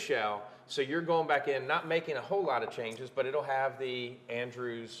 So it's a shell. So you're going back in, not making a whole lot of changes, but it'll have the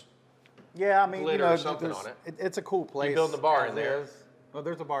Andrews. Yeah, I mean, glitter or something on it. It's a cool place. You build the bar in there. Well,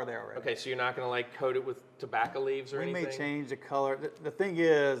 there's a bar there already. Okay, so you're not going to like coat it with tobacco leaves or anything? We may change the color. The thing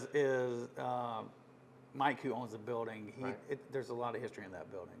is Mike, who owns the building, there's a lot of history in that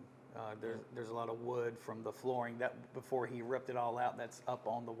building. There's a lot of wood from the flooring that before he ripped it all out. That's up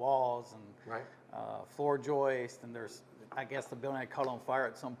on the walls and floor joist. And I guess the building had caught on fire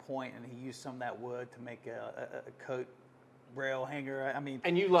at some point, and he used some of that wood to make a coat rail hanger. I mean,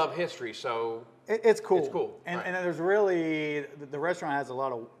 and you love history, so it's cool. It's cool, and there's really the restaurant has a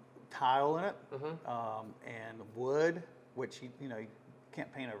lot of tile in it, and wood, which you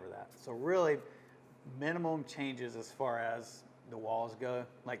can't paint over that. So really, minimum changes as far as the walls go.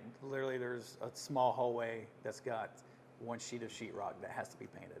 Like literally, there's a small hallway that's got 1 sheet of sheetrock that has to be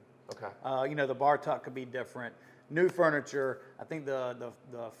painted. Okay. The bar top could be different. New furniture. I think the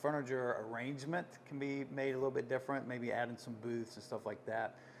furniture arrangement can be made a little bit different. Maybe adding some booths and stuff like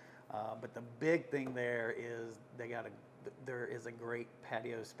that. But the big thing there is there is a great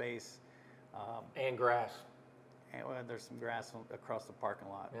patio space. And grass. And there's some grass across the parking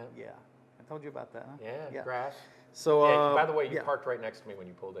lot. Yeah. I told you about that, huh? Yeah. Grass. So by the way, you parked right next to me when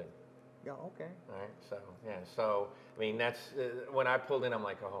you pulled in. Yeah, okay. All right, so I mean that's when I pulled in, I'm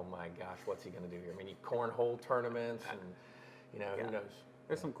like, oh my gosh, what's he going to do here? I mean, cornhole tournaments, and who knows?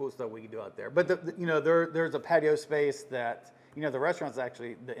 There's some cool stuff we can do out there, but there's a patio space that the restaurant's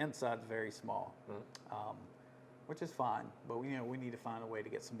actually the inside's very small, which is fine, but we need to find a way to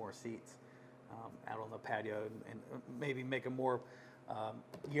get some more seats out on the patio and maybe make a more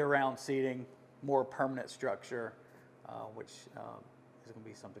year-round seating, more permanent structure, which is going to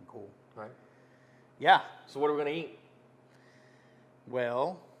be something cool. Right. Yeah. So what are we going to eat?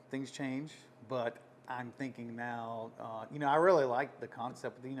 Well, things change, but I'm thinking now, I really like the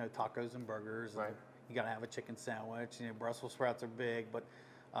concept of, tacos and burgers. Right. You got to have a chicken sandwich. Brussels sprouts are big, but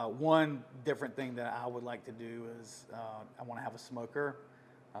one different thing that I would like to do is I want to have a smoker.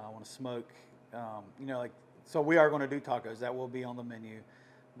 I want to smoke, so we are going to do tacos. That will be on the menu.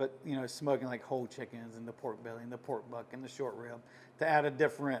 but smoking like whole chickens and the pork belly and the pork butt and the short rib to add a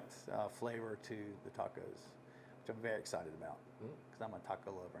different flavor to the tacos, which I'm very excited about because I'm a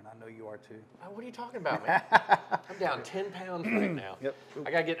taco lover, and I know you are too. What are you talking about, man? I'm down 10 pounds right now. Yep.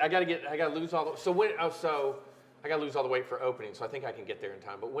 I gotta lose all the. I gotta lose all the weight for opening, so I think I can get there in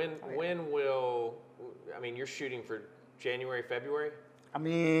time. But when will? I mean, you're shooting for January, February. I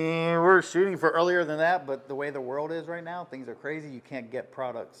mean, we're shooting for earlier than that, but the way the world is right now, things are crazy. You can't get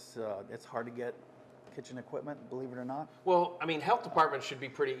products. It's hard to get kitchen equipment, believe it or not. Well, I mean, health department should be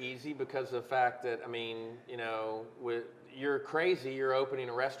pretty easy because of the fact that, I mean, you're crazy. You're opening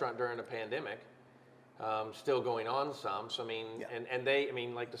a restaurant during a pandemic, still going on some. So, I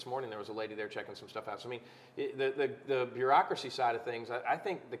mean, like this morning, there was a lady there checking some stuff out. So, I mean, the bureaucracy side of things, I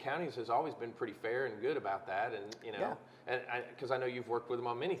think the counties has always been pretty fair and good about that. And, because I know you've worked with them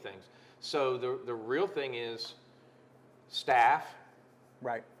on many things. So the real thing is staff.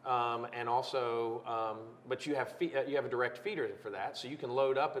 Right. And also, but you have a direct feeder for that, so you can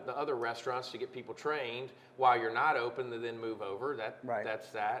load up at the other restaurants to get people trained while you're not open to then move over. That's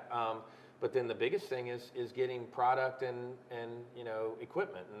that. But then the biggest thing is getting product and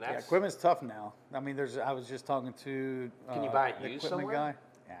equipment, and that's equipment's tough now. I mean, I was just talking to can you buy it the used equipment somewhere? guy.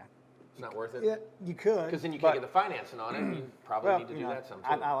 Yeah. It's not worth it. Yeah, you could. Because then you can't get the financing on it. You probably need to do that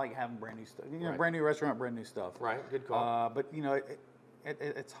sometime. I like having brand new stuff. Right. Brand new restaurant, brand new stuff. Right. Good call. But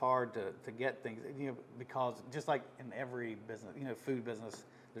it's hard to get things, because just like in every business, food business,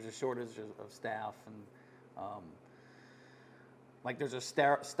 there's a shortage of staff, and like there's a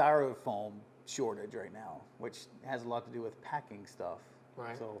styrofoam shortage right now, which has a lot to do with packing stuff.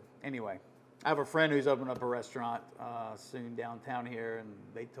 Right. So anyway, I have a friend who's opening up a restaurant soon downtown here, and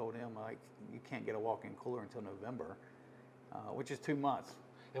they told him, like, you can't get a walk-in cooler until November, which is 2 months.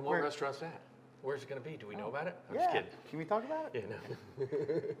 And what restaurant's that? Where's it going to be? Do we know about it? I'm yeah. just kidding. Can we talk about it? Yeah,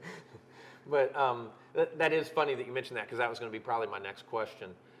 no. But that is funny that you mentioned that, because that was going to be probably my next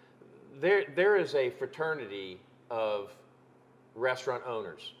question. There is a fraternity of restaurant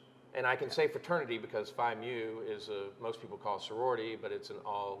owners. And I can say fraternity because Phi Mu is most people call it sorority, but it's an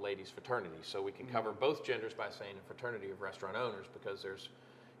all-ladies fraternity. So we can cover both genders by saying a fraternity of restaurant owners, because there's,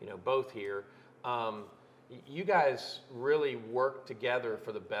 both here. You guys really work together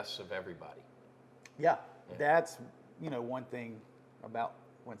for the best of everybody. Yeah. That's, one thing about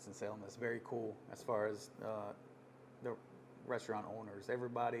Winston-Salem that's very cool as far as the restaurant owners.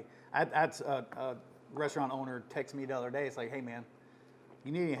 Everybody, that's a restaurant owner texted me the other day. It's like, hey, man,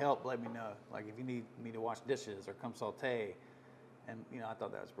 you need any help, let me know. Like, if you need me to wash dishes or come saute. And, I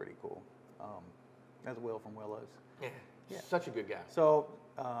thought that was pretty cool. That's Will from Willows. Yeah. Such a good guy. So,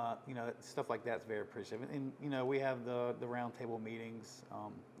 stuff like that's very appreciative. And, we have the round table meetings,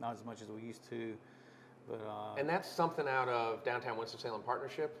 not as much as we used to. But, and that's something out of Downtown Winston-Salem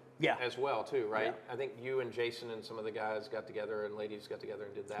Partnership as well, too, right? Yeah. I think you and Jason and some of the guys got together and ladies got together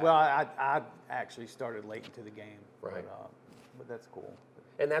and did that. Well, I actually started late into the game. Right. But that's cool.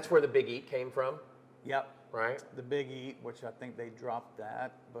 And that's where the Big Eat came from? Yep. Right? The Big Eat, which I think they dropped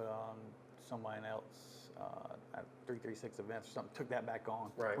that, but somebody else at 336 Events or something took that back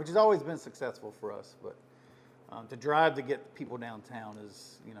on. Right. Which has always been successful for us. But to drive to get people downtown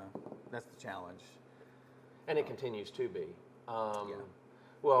is, that's the challenge. And it continues to be.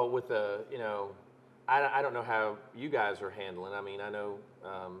 Well, with the, I don't know how you guys are handling. I mean, I know,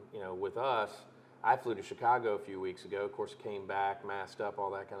 with us, I flew to Chicago a few weeks ago. Of course, came back, masked up, all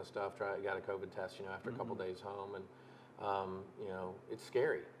that kind of stuff. Got a COVID test, after a couple days home, and it's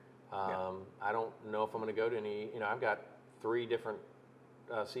scary. I don't know if I'm going to go to any. I've got 3 different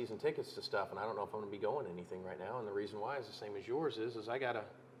season tickets to stuff, and I don't know if I'm going to be going to anything right now. And the reason why is the same as yours is I got a.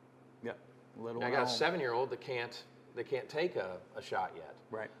 I got a 7-year-old that can't take a shot yet.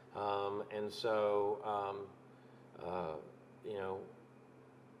 Right. And so,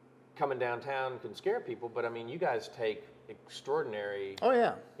 coming downtown can scare people, but I mean, you guys take extraordinary. Oh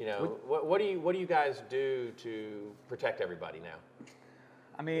yeah. What do you guys do to protect everybody now?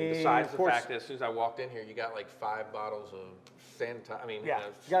 I mean, besides the fact that as soon as I walked in here, you got like 5 bottles of sanitizer. I mean, you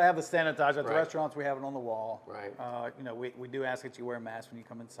got to have the sanitizer at the Right. restaurants. We have it on the wall. Right. We do ask that you wear a mask when you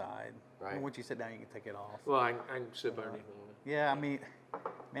come inside. Right. And once you sit down, you can take it off. Well, I can sit underneath. Yeah, I mean,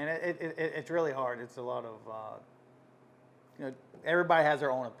 man, it's really hard. It's a lot of, everybody has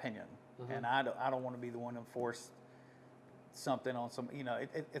their own opinion, and I don't want to be the one to enforce something on some.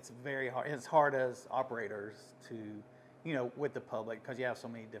 It's very hard. It's hard as operators to, with the public, because you have so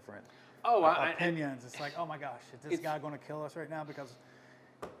many different opinions. It's like, oh my gosh, is this guy going to kill us right now? Because,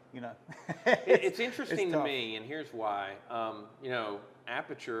 it's interesting to tough. me, and here's why.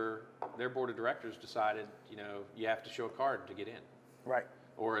 Aperture, their board of directors decided, you have to show a card to get in. Right.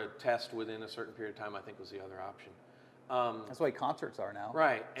 or a test within a certain period of time, I think was the other option. That's the way concerts are now.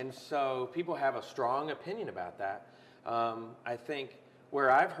 Right, and so people have a strong opinion about that. I think where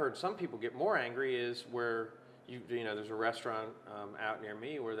I've heard some people get more angry is where you know, there's a restaurant out near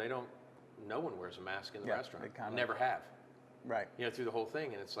me where no one wears a mask in the restaurant. Never have. Right. You know, through the whole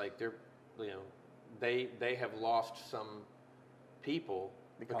thing, and it's like they have lost some people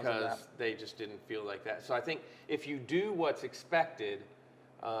because they just didn't feel like that. So I think if you do what's expected,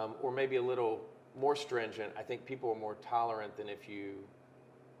 or maybe a little more stringent, I think people are more tolerant than if you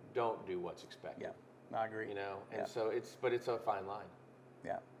don't do what's expected. Yeah, I agree. You know, and so it's a fine line.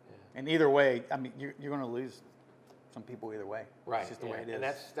 Yeah. And either way, I mean, you're going to lose some people either way. Right. It's just the way it is. And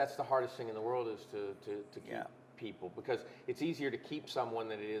that's the hardest thing in the world is to keep people, because it's easier to keep someone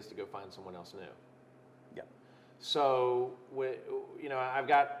than it is to go find someone else new. Yeah. So, you know, I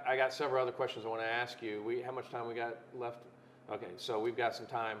got several other questions I want to ask you. How much time we got left? Okay, so we've got some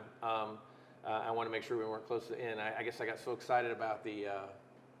time. I want to make sure we weren't close to the end. I guess I got so excited about the, you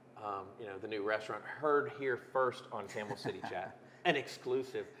know, the new restaurant. Heard here first on Camel City Chat, an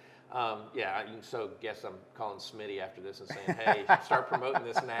exclusive. Yeah, so guess I'm calling Smitty after this and saying, hey, start promoting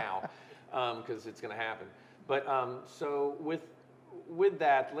this now, because it's going to happen. But so with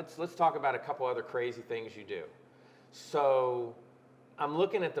that, let's talk about a couple other crazy things you do. So I'm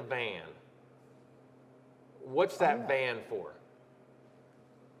looking at the van. What's that van for?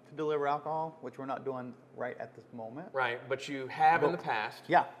 To deliver alcohol, which we're not doing right at this moment. Right, but you have in the past.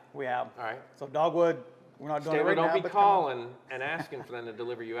 Yeah, we have. All right. So Dogwood, we're not doing it right now. Don't be calling and asking for them to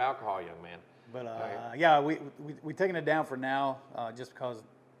deliver you alcohol, young man. But yeah, we're taking it down for now, just because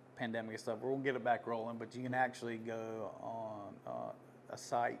pandemic and stuff. We're gonna get it back rolling, but you can actually go on a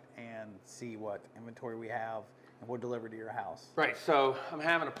site and see what inventory we have, and we'll deliver to your house. Right, so I'm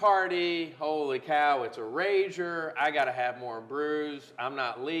having a party. Holy cow, it's a rager. I got to have more brews. I'm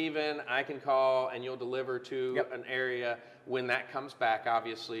not leaving. I can call, and you'll deliver to an area when that comes back.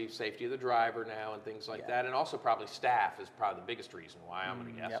 Obviously, safety of the driver now and things like that, and also probably staff is probably the biggest reason why, I'm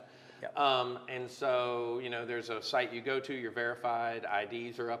going to guess. And so, you know, there's a site you go to, you're verified,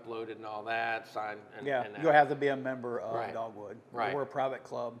 IDs are uploaded and all that, signed. And, you'll have to be a member of Dogwood. Right. We're a private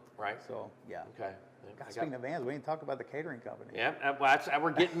club. Right. So, yeah. Okay. God, speaking of vans, we didn't talk about the catering company. Yeah, well,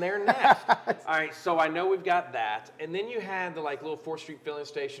 we're getting there next. All right, so I know we've got that. And then you had the like little 4th Street filling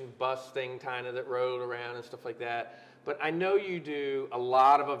station bus thing kind of that rode around and stuff like that. But I know you do a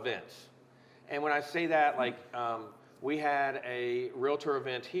lot of events. And when I say that, like we had a realtor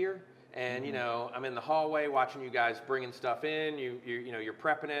event here. And, you know, I'm in the hallway watching you guys bringing stuff in. You know, you're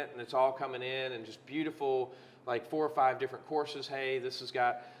prepping it, and it's all coming in, and just beautiful, like 4 or 5 different courses. Hey, this has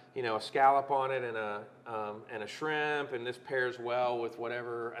got, you know, a scallop on it and a shrimp, and this pairs well with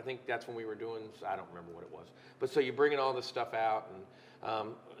whatever. I think that's when we were doing, I don't remember what it was. But so you're bringing all this stuff out,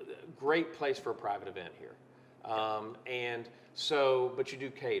 and great place for a private event here. And so, but you do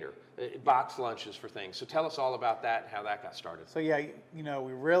cater, box lunches for things. So tell us all about that and how that got started. So yeah, you know,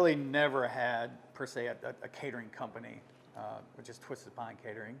 we really never had, per se, a catering company, which is Twisted Pine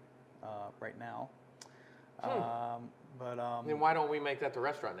Catering right now. Then why don't we make that the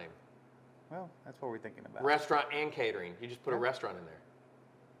restaurant name? Well, that's what we're thinking about. Restaurant and catering. You just put a restaurant in there.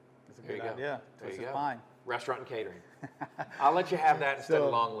 That's a good idea. Twisted Pine. Restaurant and catering. I'll let you have that instead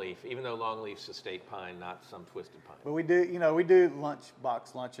of Longleaf, even though Longleaf's a state pine, not some twisted pine. But we do, you know, we do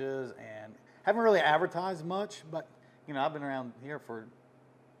box lunches, and haven't really advertised much, but, you know, I've been around here for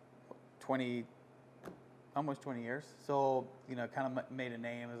almost 20 years. So, you know, kind of made a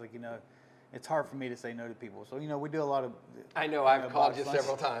name. It's like, you know, it's hard for me to say no to people. So, you know, we do a lot of... I know, I've called you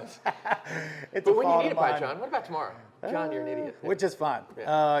several times. But when you need it by, John, what about tomorrow? John, you're an idiot. Which is fine.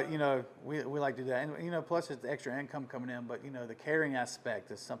 Yeah. You know, we like to do that. And, you know, plus it's the extra income coming in. But, you know, the catering aspect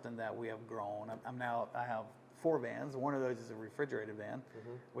is something that we have grown. I have 4 vans. One of those is a refrigerated van,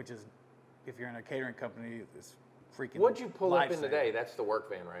 which is, if you're in a catering company, it's freaking What'd you pull up in today? That's the work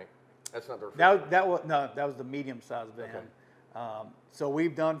van, right? That's not the refrigerated that was the medium-sized van. Okay. So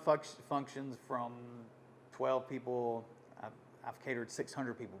we've done functions from 12 people. I've catered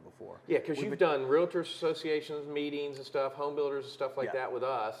 600 people before. Yeah, because you've done realtors associations, meetings and stuff, home builders and stuff like that with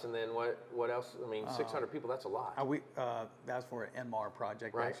us. And then what else? I mean, 600 people, that's a lot. That's for an NMAR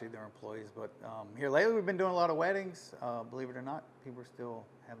project, right. Actually, they're employees. But here lately, we've been doing a lot of weddings. Believe it or not, people are still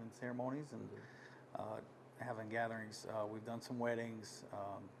having ceremonies and having gatherings. We've done some weddings.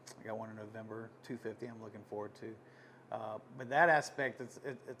 I got one in November, 250 I'm looking forward to. But that aspect,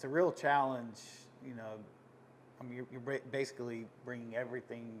 it's a real challenge, you know. I mean, you're basically bringing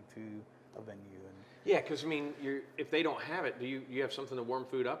everything to a venue. And yeah, because I mean, if they don't have it, do you have something to warm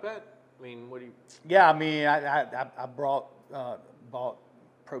food up at? I mean, what do you? Yeah, I mean, I bought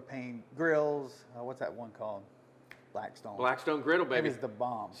propane grills. What's that one called? Blackstone. Blackstone griddle, baby. It is the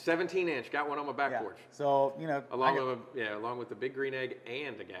bomb. 17-inch. Got one on my back porch. So along with the big green egg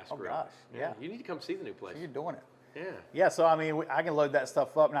and the gas grill. Oh gosh, yeah. You need to come see the new place. So you're doing it. Yeah. Yeah. So I mean, I can load that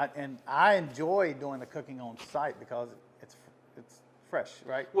stuff up, and I enjoy doing the cooking on site because it's fresh,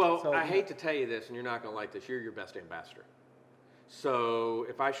 right? Well, so, I hate to tell you this, and you're not going to like this. You're your best ambassador. So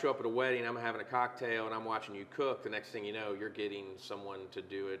if I show up at a wedding, I'm having a cocktail, and I'm watching you cook, the next thing you know, you're getting someone to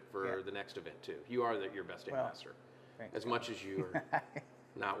do it for the next event too. You are your best ambassador. Thanks. As much as you are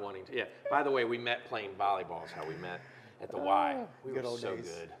not wanting to. Yeah. By the way, we met playing volleyball is how we met at the Y. We were so days.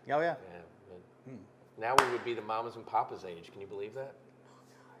 good. Oh, yeah. Now we would be the mamas and papas age. Can you believe that?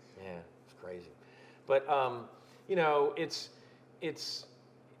 Oh, yeah, it's crazy. But, it's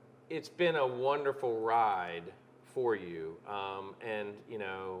been a wonderful ride for you.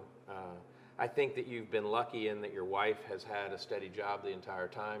 I think that you've been lucky in that your wife has had a steady job the entire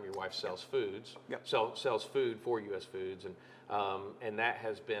time. Your wife sells foods, sells food for U.S. Foods, and that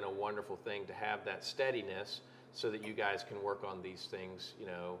has been a wonderful thing to have that steadiness, so that you guys can work on these things,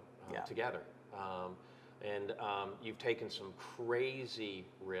 together. You've taken some crazy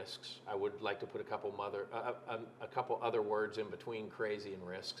risks. I would like to put a couple other words in between crazy and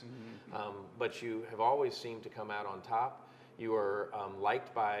risks, but you have always seemed to come out on top. You are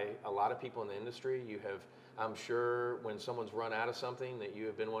liked by a lot of people in the industry. You have, I'm sure, when someone's run out of something, that you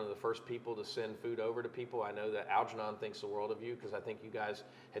have been one of the first people to send food over to people. I know that Algernon thinks the world of you, because I think you guys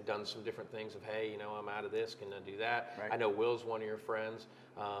had done some different things of, hey, I'm out of this, can I do that? Right. I know Will's one of your friends,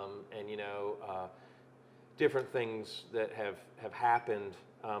 different things that have happened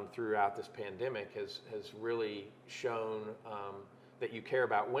throughout this pandemic has really shown that you care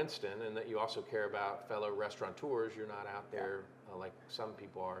about Winston, and that you also care about fellow restaurateurs. You're not out there like some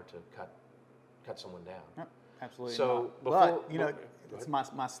people are to cut someone down. Yep, absolutely. So, but it's my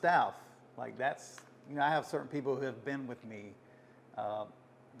staff. Like that's I have certain people who have been with me. I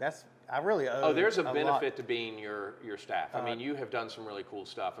really owe. Oh, there's a benefit to being your staff. I mean, you have done some really cool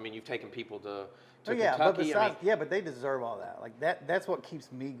stuff. I mean, you've taken people to Kentucky. But besides, but they deserve all that. Like that's what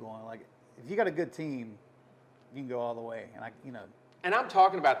keeps me going. Like if you got a good team, you can go all the way. And And I'm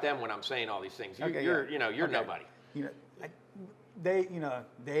talking about them when I'm saying all these things. You're nobody.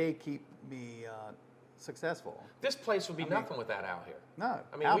 They keep me successful. This place would be nothing without Al here. No,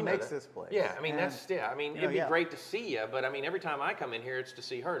 I mean, Al makes this place. Yeah, I mean it'd be great to see you, but I mean every time I come in here, it's to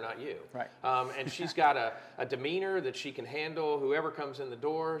see her, not you. Right. And she's got a demeanor that she can handle whoever comes in the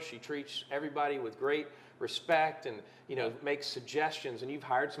door. She treats everybody with great respect, and makes suggestions. And you've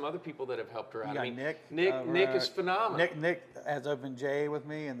hired some other people that have helped her out. I mean, Nick is phenomenal. Nick has opened Jay with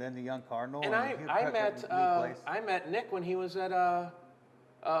me, and then the young Cardinal. And I met Nick when he was at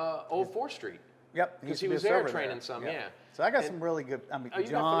Old 4th Street. Yep, because he was there training some. Yeah. So I got some really good. I mean,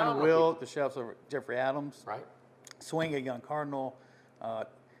 John, Will, the chefs over Jeffrey Adams, right? Swing, a young Cardinal.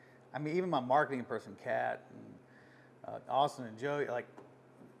 Even my marketing person, Kat, and Austin and Joey. Like,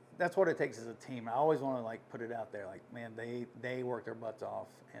 that's what it takes as a team. I always want to put it out there. Like, man, they work their butts off,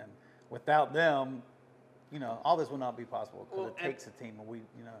 and without them, all this would not be possible, because it takes a team, and we.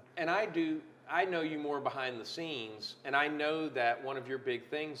 And I know you more behind the scenes, and I know that one of your big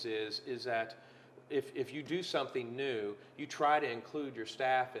things is that if you do something new, you try to include your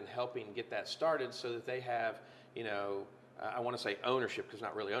staff in helping get that started, so that they have, I want to say ownership, because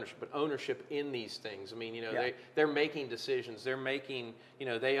not really ownership, but ownership in these things. I mean, they're making decisions. They're making,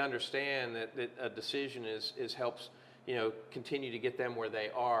 they understand that a decision is helps, continue to get them where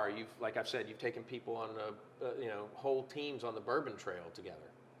they are. Like I've said, you've taken people on whole teams on the Bourbon Trail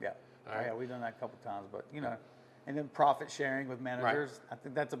together. Yeah. Right. Yeah, we've done that a couple times, but and then profit sharing with managers. Right. I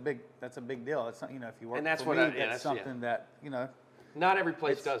think that's a big deal. It's if you work for me, that's something that Not every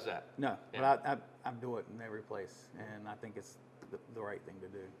place does that. No, but I do it in every place, and I think it's the right thing to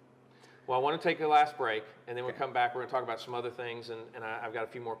do. Well, I want to take the last break, and then we'll come back. We're going to talk about some other things, and I've got a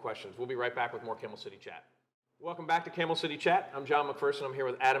few more questions. We'll be right back with more Camel City Chat. Welcome back to Camel City Chat. I'm John McPherson. I'm here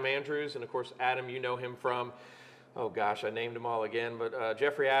with Adam Andrews, and of course, Adam, you know him from. Oh gosh, I named them all again, but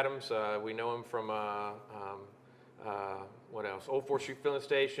Jeffrey Adams, we know him from what else? Old 4th Street Filling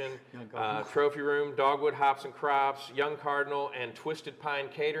Station, Trophy Room, Dogwood Hops and Crops, Young Cardinal, and Twisted Pine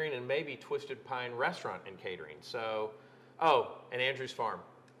Catering, and maybe Twisted Pine Restaurant and Catering. So, and Andrews Farm.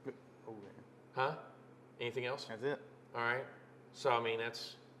 Huh? Anything else? That's it. All right. So I mean,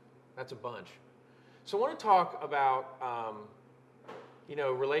 that's a bunch. So I want to talk about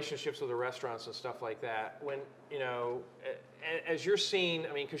relationships with the restaurants and stuff like that. When, as you're seeing,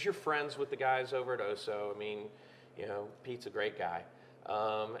 I mean, because you're friends with the guys over at Oso, I mean, Pete's a great guy.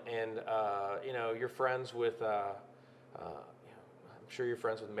 You're friends with, I'm sure you're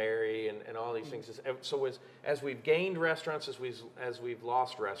friends with Mary and all these things. So as we've gained restaurants, as we've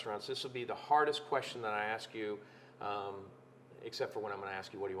lost restaurants, this will be the hardest question that I ask you, except for when I'm going to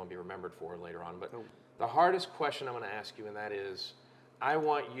ask you what do you want to be remembered for later on. But the hardest question I'm going to ask you, and that is, I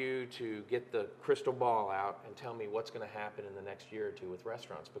want you to get the crystal ball out and tell me what's going to happen in the next year or two with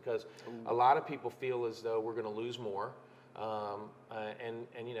restaurants, because a lot of people feel as though we're going to lose more,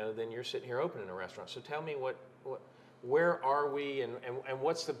 and you know, then you're sitting here opening a restaurant. So tell me where are we, and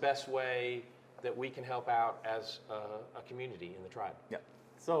what's the best way that we can help out as a community in the tribe? Yeah.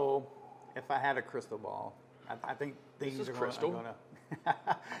 So if I had a crystal ball, I think things are going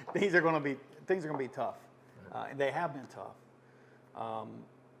to be tough, and they have been tough.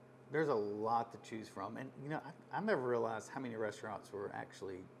 There's a lot to choose from, and you know, I never realized how many restaurants were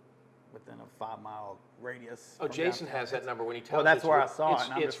actually within a 5-mile radius. Oh, Jason has that number when he tells. Well, that's where I saw it.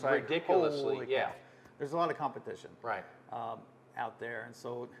 And I'm it's just like, ridiculously, yeah. Cow. There's a lot of competition, right, out there, and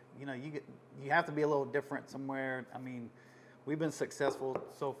so you know, you have to be a little different somewhere. I mean, we've been successful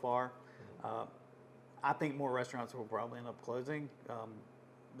so far. I think more restaurants will probably end up closing.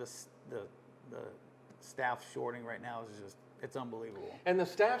 The staff shorting right now is just. It's unbelievable. And the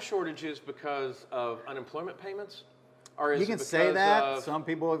staff shortage is because of unemployment payments? Or is you can say that. Some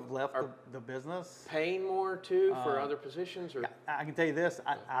people have left the business. Paying more too for other positions? Or? I can tell you this,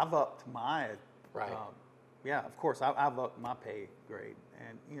 I've upped my, right. Yeah, of course, I've upped my pay grade.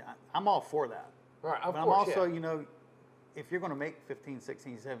 And you know, I'm all for that. Right, of but course, I'm also, you know, if you're going to make $15,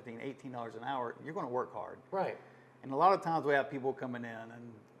 $16, $17, $18 an hour, you're going to work hard. Right. And a lot of times we have people coming in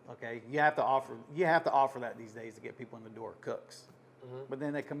and, okay, you have to offer that these days to get people in the door, cooks. But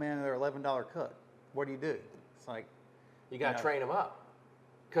then they come in and they're $11 cook. What do? It's like you got to train them up,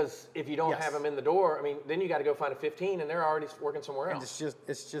 because if you don't have them in the door, I mean, then you got to go find a 15, and they're already working somewhere else. And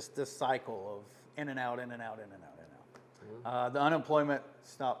it's just this cycle of in and out, in and out, in and out, in and out. The unemployment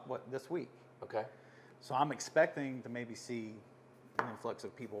stopped this week. Okay. So I'm expecting to maybe see an influx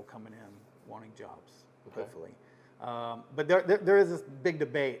of people coming in wanting jobs, hopefully. But there is this big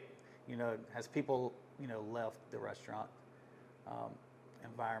debate, you know, has people, you know, left the restaurant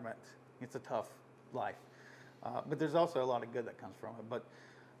environment. It's a tough life. But there's also a lot of good that comes from it. But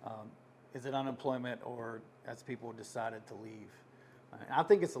is it unemployment, or has people decided to leave? I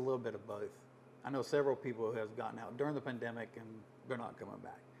think it's a little bit of both. I know several people who have gotten out during the pandemic and they're not coming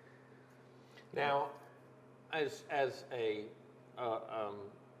back. Now, as a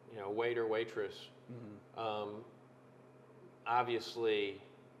you know, waiter, waitress, obviously,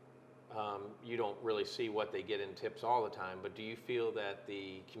 you don't really see what they get in tips all the time, but do you feel that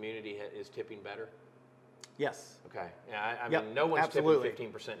the community is tipping better? Yes. Okay. Yeah, I mean, no one's tipping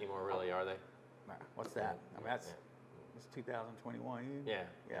 15% anymore, really, are they? What's that? I mean, it's 2021. Yeah.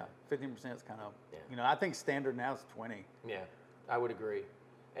 Yeah. 15% is kind of, you know, I think standard now is 20. Yeah, I would agree.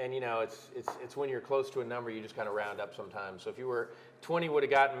 And you know, it's when you're close to a number, you just kind of round up sometimes. So if you were 20, would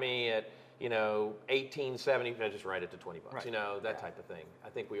have gotten me at, you know, 18.70. I just write it to $20. Right. You know, that type of thing. I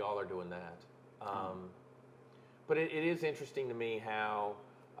think we all are doing that. But it is interesting to me how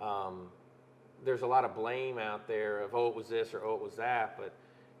there's a lot of blame out there of, oh, it was this or oh, it was that. But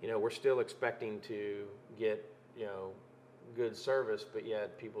you know, we're still expecting to get, you know, good service, but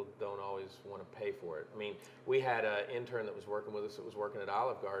yet people don't always want to pay for it. I mean, we had an intern that was working with us that was working at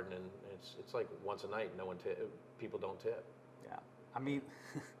Olive Garden, and it's like once a night, people don't tip. Yeah, I mean,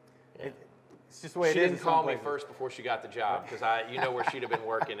 it's just the way she it is. She didn't call me first before she got the job, because you know where she'd have been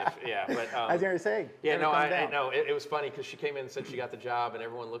working if But I was going to say. Yeah, no, I know it was funny because she came in and said she got the job, and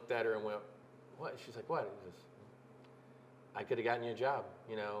everyone looked at her and went, "What?" She's like, "What?" I could have gotten you a job,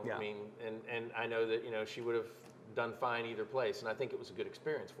 you know. Yeah. I mean, and I know that, you know, she would have done fine either place, and I think it was a good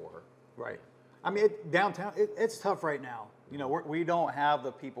experience for her. Right. I mean, downtown, it's tough right now. You know, we don't have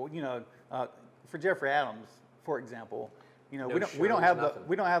the people. You know, for Jeffrey Adams, for example, you know, we don't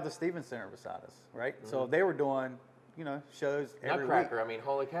have the Stevens Center beside us, right? So they were doing, you know, shows every Nutcracker. week. I mean,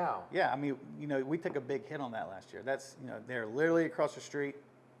 holy cow. Yeah, I mean, you know, we took a big hit on that last year. That's, you know, they're literally across the street,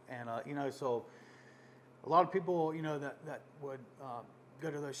 and you know, so a lot of people, you know, that would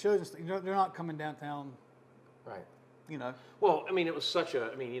go to those shows, and you know, they're not coming downtown. Right. You know. Well, I mean, it was such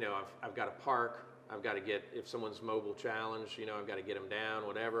a. I mean, you know, I've got to park. I've got to get, if someone's mobile challenged, you know, I've got to get them down,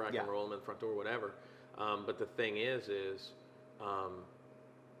 whatever. I can roll them in the front door, whatever. But the thing is, you know,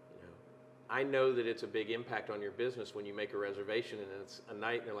 I know that it's a big impact on your business when you make a reservation and it's a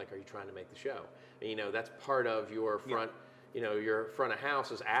night and they're like, "Are you trying to make the show?" And, you know, that's part of your front. You know, your front of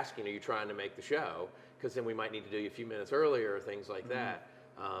house is asking, "Are you trying to make the show?" Because then we might need to do you a few minutes earlier or things like that.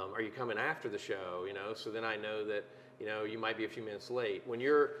 Are you coming after the show? You know, so then I know that, you know, you might be a few minutes late. When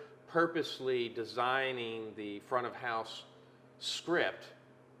you're purposely designing the front of house script,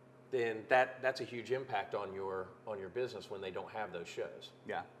 then that's a huge impact on your business when they don't have those shows.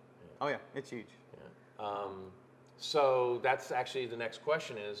 Yeah. Oh yeah, it's huge. Yeah. So that's actually the next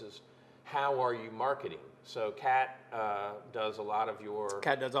question is how are you marketing? So Kat does a lot of your...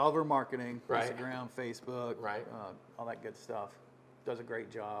 Kat does all of her marketing, right. Instagram, Facebook, right. All that good stuff. Does a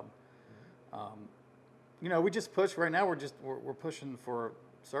great job. You know, we just push right now. We're pushing for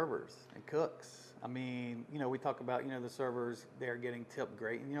servers and cooks. I mean, you know, we talk about, you know, the servers, they're getting tipped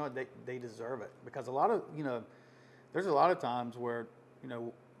great, and you know what, they deserve it, because a lot of, you know, there's a lot of times where, you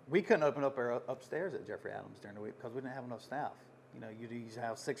know, we couldn't open up our upstairs at Jeffrey Adams during the week because we didn't have enough staff. You know, you used to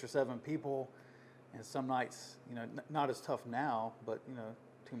have 6 or 7 people, and some nights, you know, not as tough now, but you know,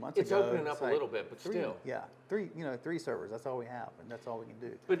 2 months ago. It's opening up a little bit, but still. Yeah, 3 servers. That's all we have, and that's all we can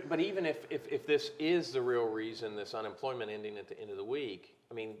do. But even if this is the real reason, this unemployment ending at the end of the week,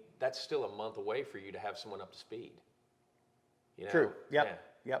 I mean, that's still a month away for you to have someone up to speed. You know? True. Yep.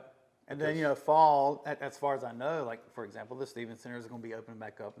 Yeah. Yep. And then, you know, fall, as far as I know, like, for example, the Stevens Center is going to be opening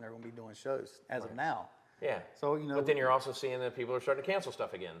back up, and they're going to be doing shows as of now. Yeah. So, you know. But then you're also seeing that people are starting to cancel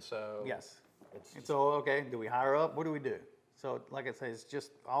stuff again. So. Yes. And so, okay, do we hire up? What do we do? So, like I say, it's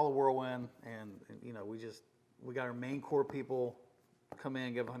just all a whirlwind, and you know, we got our main core people come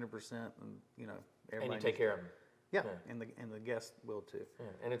in, give 100%, and you know, everybody. And you take care of them. Yeah, yeah. And the guests will too. Yeah.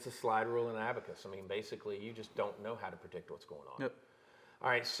 And it's a slide rule and abacus. I mean, basically, you just don't know how to predict what's going on. Yep. All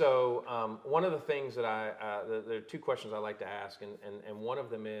right, so one of the things that there are 2 questions I like to ask, and one of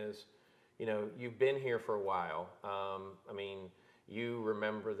them is, you know, you've been here for a while. I mean, you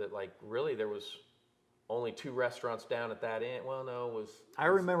remember that, like, really there was only 2 restaurants down at that end. Well, no, I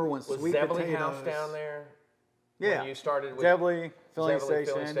remember when was Sweet Zebly Potatoes House down there? Yeah. When you started with Zebly Filling Zebly Station,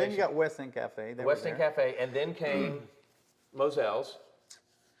 Filling and then you got West End Cafe. West End Cafe, and then came Moselle's.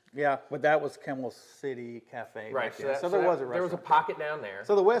 Yeah, but that was Camel City Cafe. Right. So there was a restaurant. There was a pocket down there.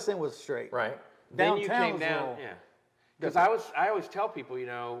 So the West End was straight. Right. Downtown then you came was down. Yeah. Because I always tell people, you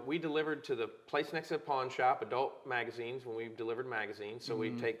know, we delivered to the place next to the pawn shop, adult magazines, when we delivered magazines. So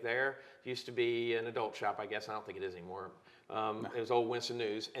we'd take there. Used to be an adult shop, I guess. I don't think it is anymore. It was Old Winston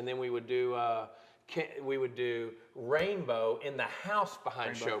News, and then we would do Rainbow in the house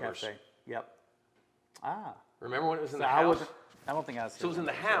behind Shober's. Yep. Ah. Remember when it was in the house? I don't think I was. So it was in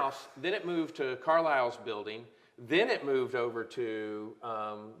the house. Then it moved to Carlisle's building. Then it moved over to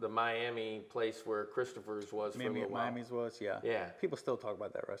the Miami place where Christopher's was for a little while. Miami's was, yeah. Yeah. People still talk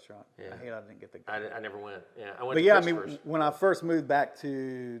about that restaurant. Yeah. I hate I didn't get the. I never went. Yeah, I went But to yeah, I Christopher's. mean, when I first moved back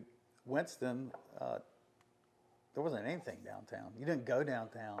to Winston, there wasn't anything downtown. You didn't go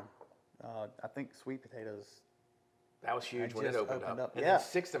downtown. I think Sweet Potatoes. That was huge when it opened up. And yeah.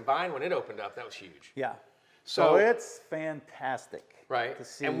 then 6th and Vine, when it opened up, that was huge. Yeah. So it's fantastic. Right. To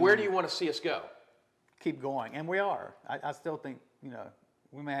see. And where do you want to see us go? Keep going, and we are. I still think, you know,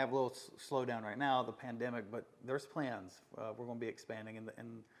 we may have a little slowdown right now, the pandemic, but there's plans. We're going to be expanding,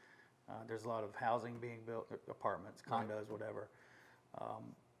 and there's a lot of housing being built, apartments, condos, whatever.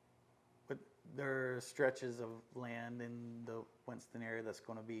 But there are stretches of land in the Winston area that's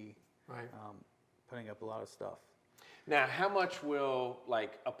going to be putting up a lot of stuff. Now, how much will,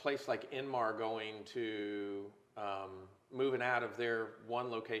 like, a place like Inmar going to moving out of their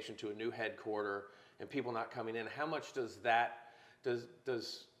one location to a new headquarter and people not coming in, how much does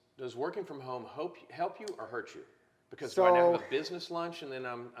working from home help you or hurt you? Because do I now have a business lunch and then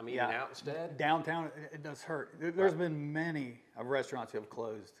I'm eating out instead? Downtown, it does hurt. There's been many restaurants who have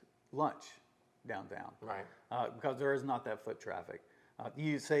closed lunch downtown. Right. Because there is not that foot traffic.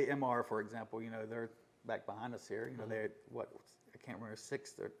 You say MR, for example, you know, they're back behind us here. You know, they're, I can't remember,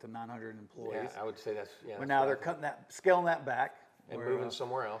 600 to 900 employees. Yeah, I would say that's, But now they're scaling that back. And moving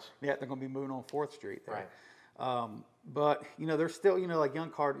somewhere else. Yeah, they're going to be moving on 4th Street there. Right. But, you know, there's still, you know, like Young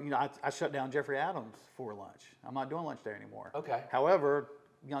Card, you know, I shut down Jeffrey Adams for lunch. I'm not doing lunch there anymore. Okay. However,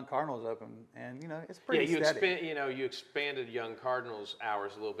 Young Cardinal's open, and, you know, it's pretty steady. You expanded Young Cardinal's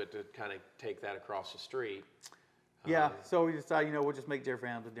hours a little bit to kind of take that across the street. Yeah, so we decided, you know, we'll just make Jeffrey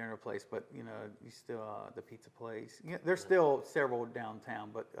Adams a dinner place, but, you know, you still, the pizza place. You know, there's still several downtown,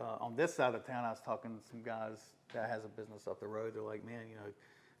 but on this side of town, I was talking to some guys that has a business up the road. They're like, man, you know,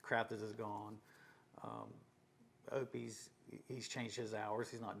 Crafters is gone. Opie's, he's changed his hours.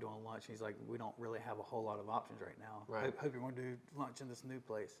 He's not doing lunch. He's like, we don't really have a whole lot of options right now. Right. Hope you're going to do lunch in this new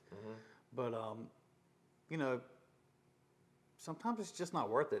place. Mm-hmm. But, you know, sometimes it's just not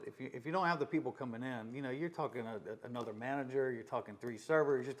worth it. If you don't have the people coming in, you know, you're talking another manager, you're talking 3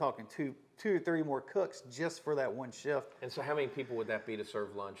 servers, you're talking two or three more cooks just for that one shift. And so how many people would that be to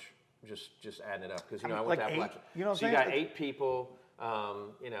serve lunch? Just adding it up, because, you know, I like went to Appalachia. You know what so I'm you saying? got 8 people,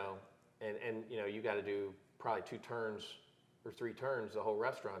 you know, and you know, you got to do probably 2 turns or 3 turns the whole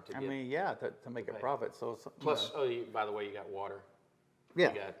restaurant to I get. mean, yeah, to make a profit. So Plus, by the way, you got water. Yeah,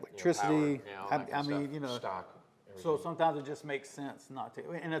 you got, electricity. power, all that kind of stuff, you know, stock. So sometimes it just makes sense not to,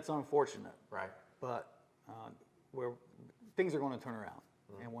 and it's unfortunate. Right. But where things are going to turn around,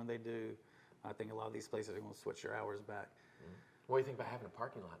 and when they do, I think a lot of these places are going to switch their hours back. What do you think about having a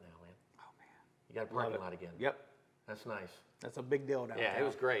parking lot now, man? Oh man, You got a parking lot again. Yep, That's nice. that's a big deal now. Yeah, it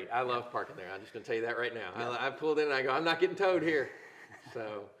was great. I love parking there. I'm just going to tell you that right now. I pulled in and I go, I'm not getting towed here.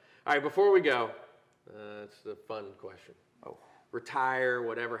 So, all right, before we go, it's the fun question. Oh. Retire,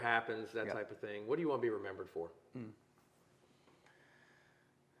 whatever happens, that type of thing. What do you want to be remembered for?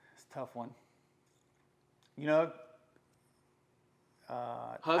 It's a tough one. You know,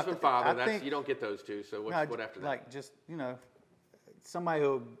 husband, father. You don't get those two. So what after that? Like just somebody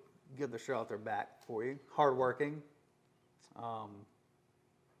who'll give the shirt out their back for you, hardworking.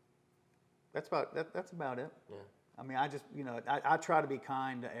 That's about it. Yeah. I mean, I try to be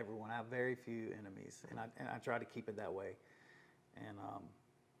kind to everyone. I have very few enemies, and I try to keep it that way. And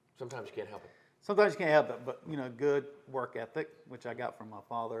sometimes you can't help it. Sometimes you can't help it, but good work ethic, which I got from my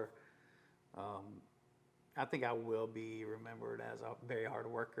father. I think I will be remembered as a very hard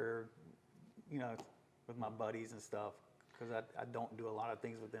worker, with my buddies and stuff, because I don't do a lot of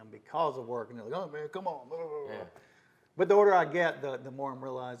things with them because of work. And they're like, oh man, come on. Yeah. But the older I get, the more I'm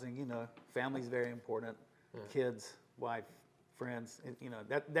realizing, family's very important. Yeah. Kids, wife, friends,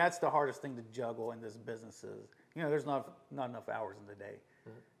 that's the hardest thing to juggle in this business is, there's not enough hours in the day.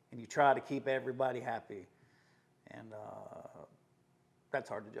 And you try to keep everybody happy. And that's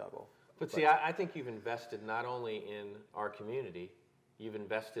hard to juggle. But see, I think you've invested not only in our community, you've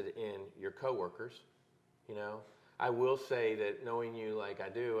invested in your coworkers. I will say that knowing you like I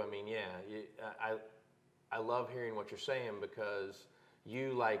do, I mean, I love hearing what you're saying because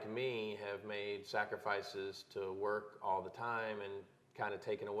you, like me, have made sacrifices to work all the time and kind of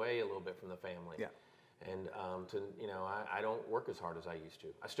taken away a little bit from the family. Yeah. And I don't work as hard as I used to.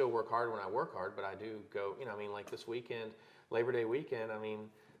 I still work hard when I work hard, but I do go, like this weekend, Labor Day weekend,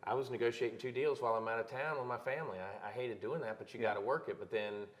 I was negotiating 2 deals while I'm out of town with my family. I hated doing that, but you got to work it. But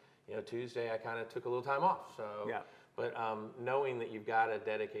then, Tuesday I kind of took a little time off. So, yeah. But knowing that you've got to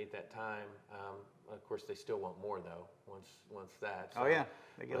dedicate that time, of course, they still want more though. Once that. So, oh yeah,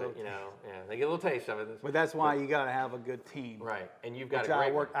 they get they get a little taste of it. But that's why you got to have a good team. Right, and you've got a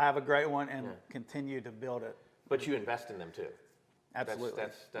great one. I have a great one and continue to build it. But you invest in them too. Absolutely,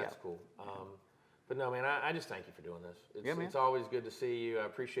 that's cool. But no, man, I just thank you for doing this. It's always good to see you. I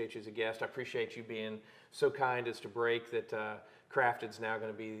appreciate you as a guest. I appreciate you being so kind as to break that Crafted's now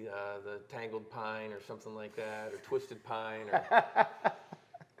going to be the Tangled Pine or something like that, or Twisted Pine. Or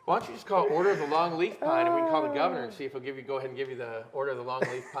why don't you just call it Order of the Long Leaf Pine, and we can call the governor and see if he'll go ahead and give you the Order of the Long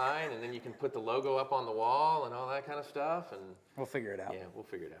Leaf Pine, and then you can put the logo up on the wall and all that kind of stuff. And we'll figure it out. Yeah, we'll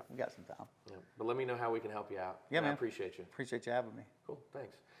figure it out. We got some time. Yeah. But let me know how we can help you out. Yeah, man. I appreciate you. Appreciate you having me. Cool,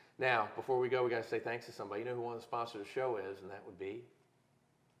 thanks. Now, before we go, we got to say thanks to somebody. You know who one of the sponsors of the show is, and that would be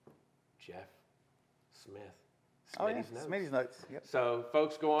Jeff Smith. Smitty's Notes. Smitty's Notes. Yep. So,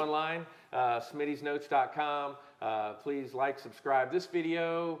 folks, go online, smittysnotes.com. Please like, subscribe this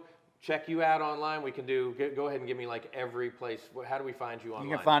video. Check you out online. We can go ahead and give me like every place. How do we find you online?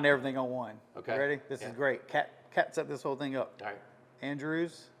 You can find everything on one. Okay. You ready? This is great. Cat set this whole thing up. All right.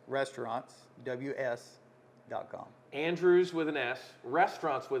 Andrews Restaurants, WS.com. Andrews with an S,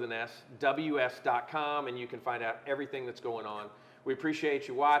 restaurants with an S, WS.com, and you can find out everything that's going on. We appreciate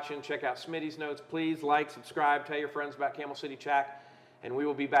you watching. Check out Smitty's Notes. Please like, subscribe, tell your friends about Camel City Chack, and we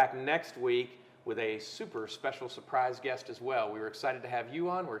will be back next week with a super special surprise guest as well. We were excited to have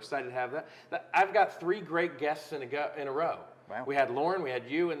you on. We're excited to have that. I've got 3 great guests in a row. Wow. We had Lauren, we had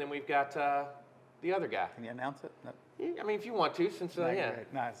you, and then we've got the other guy. Can you announce it? No. I mean, if you want to, since No,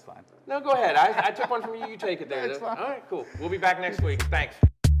 it's fine. No, go ahead. I took one from you. You take it there. It's fine. All right, cool. We'll be back next week. Thanks.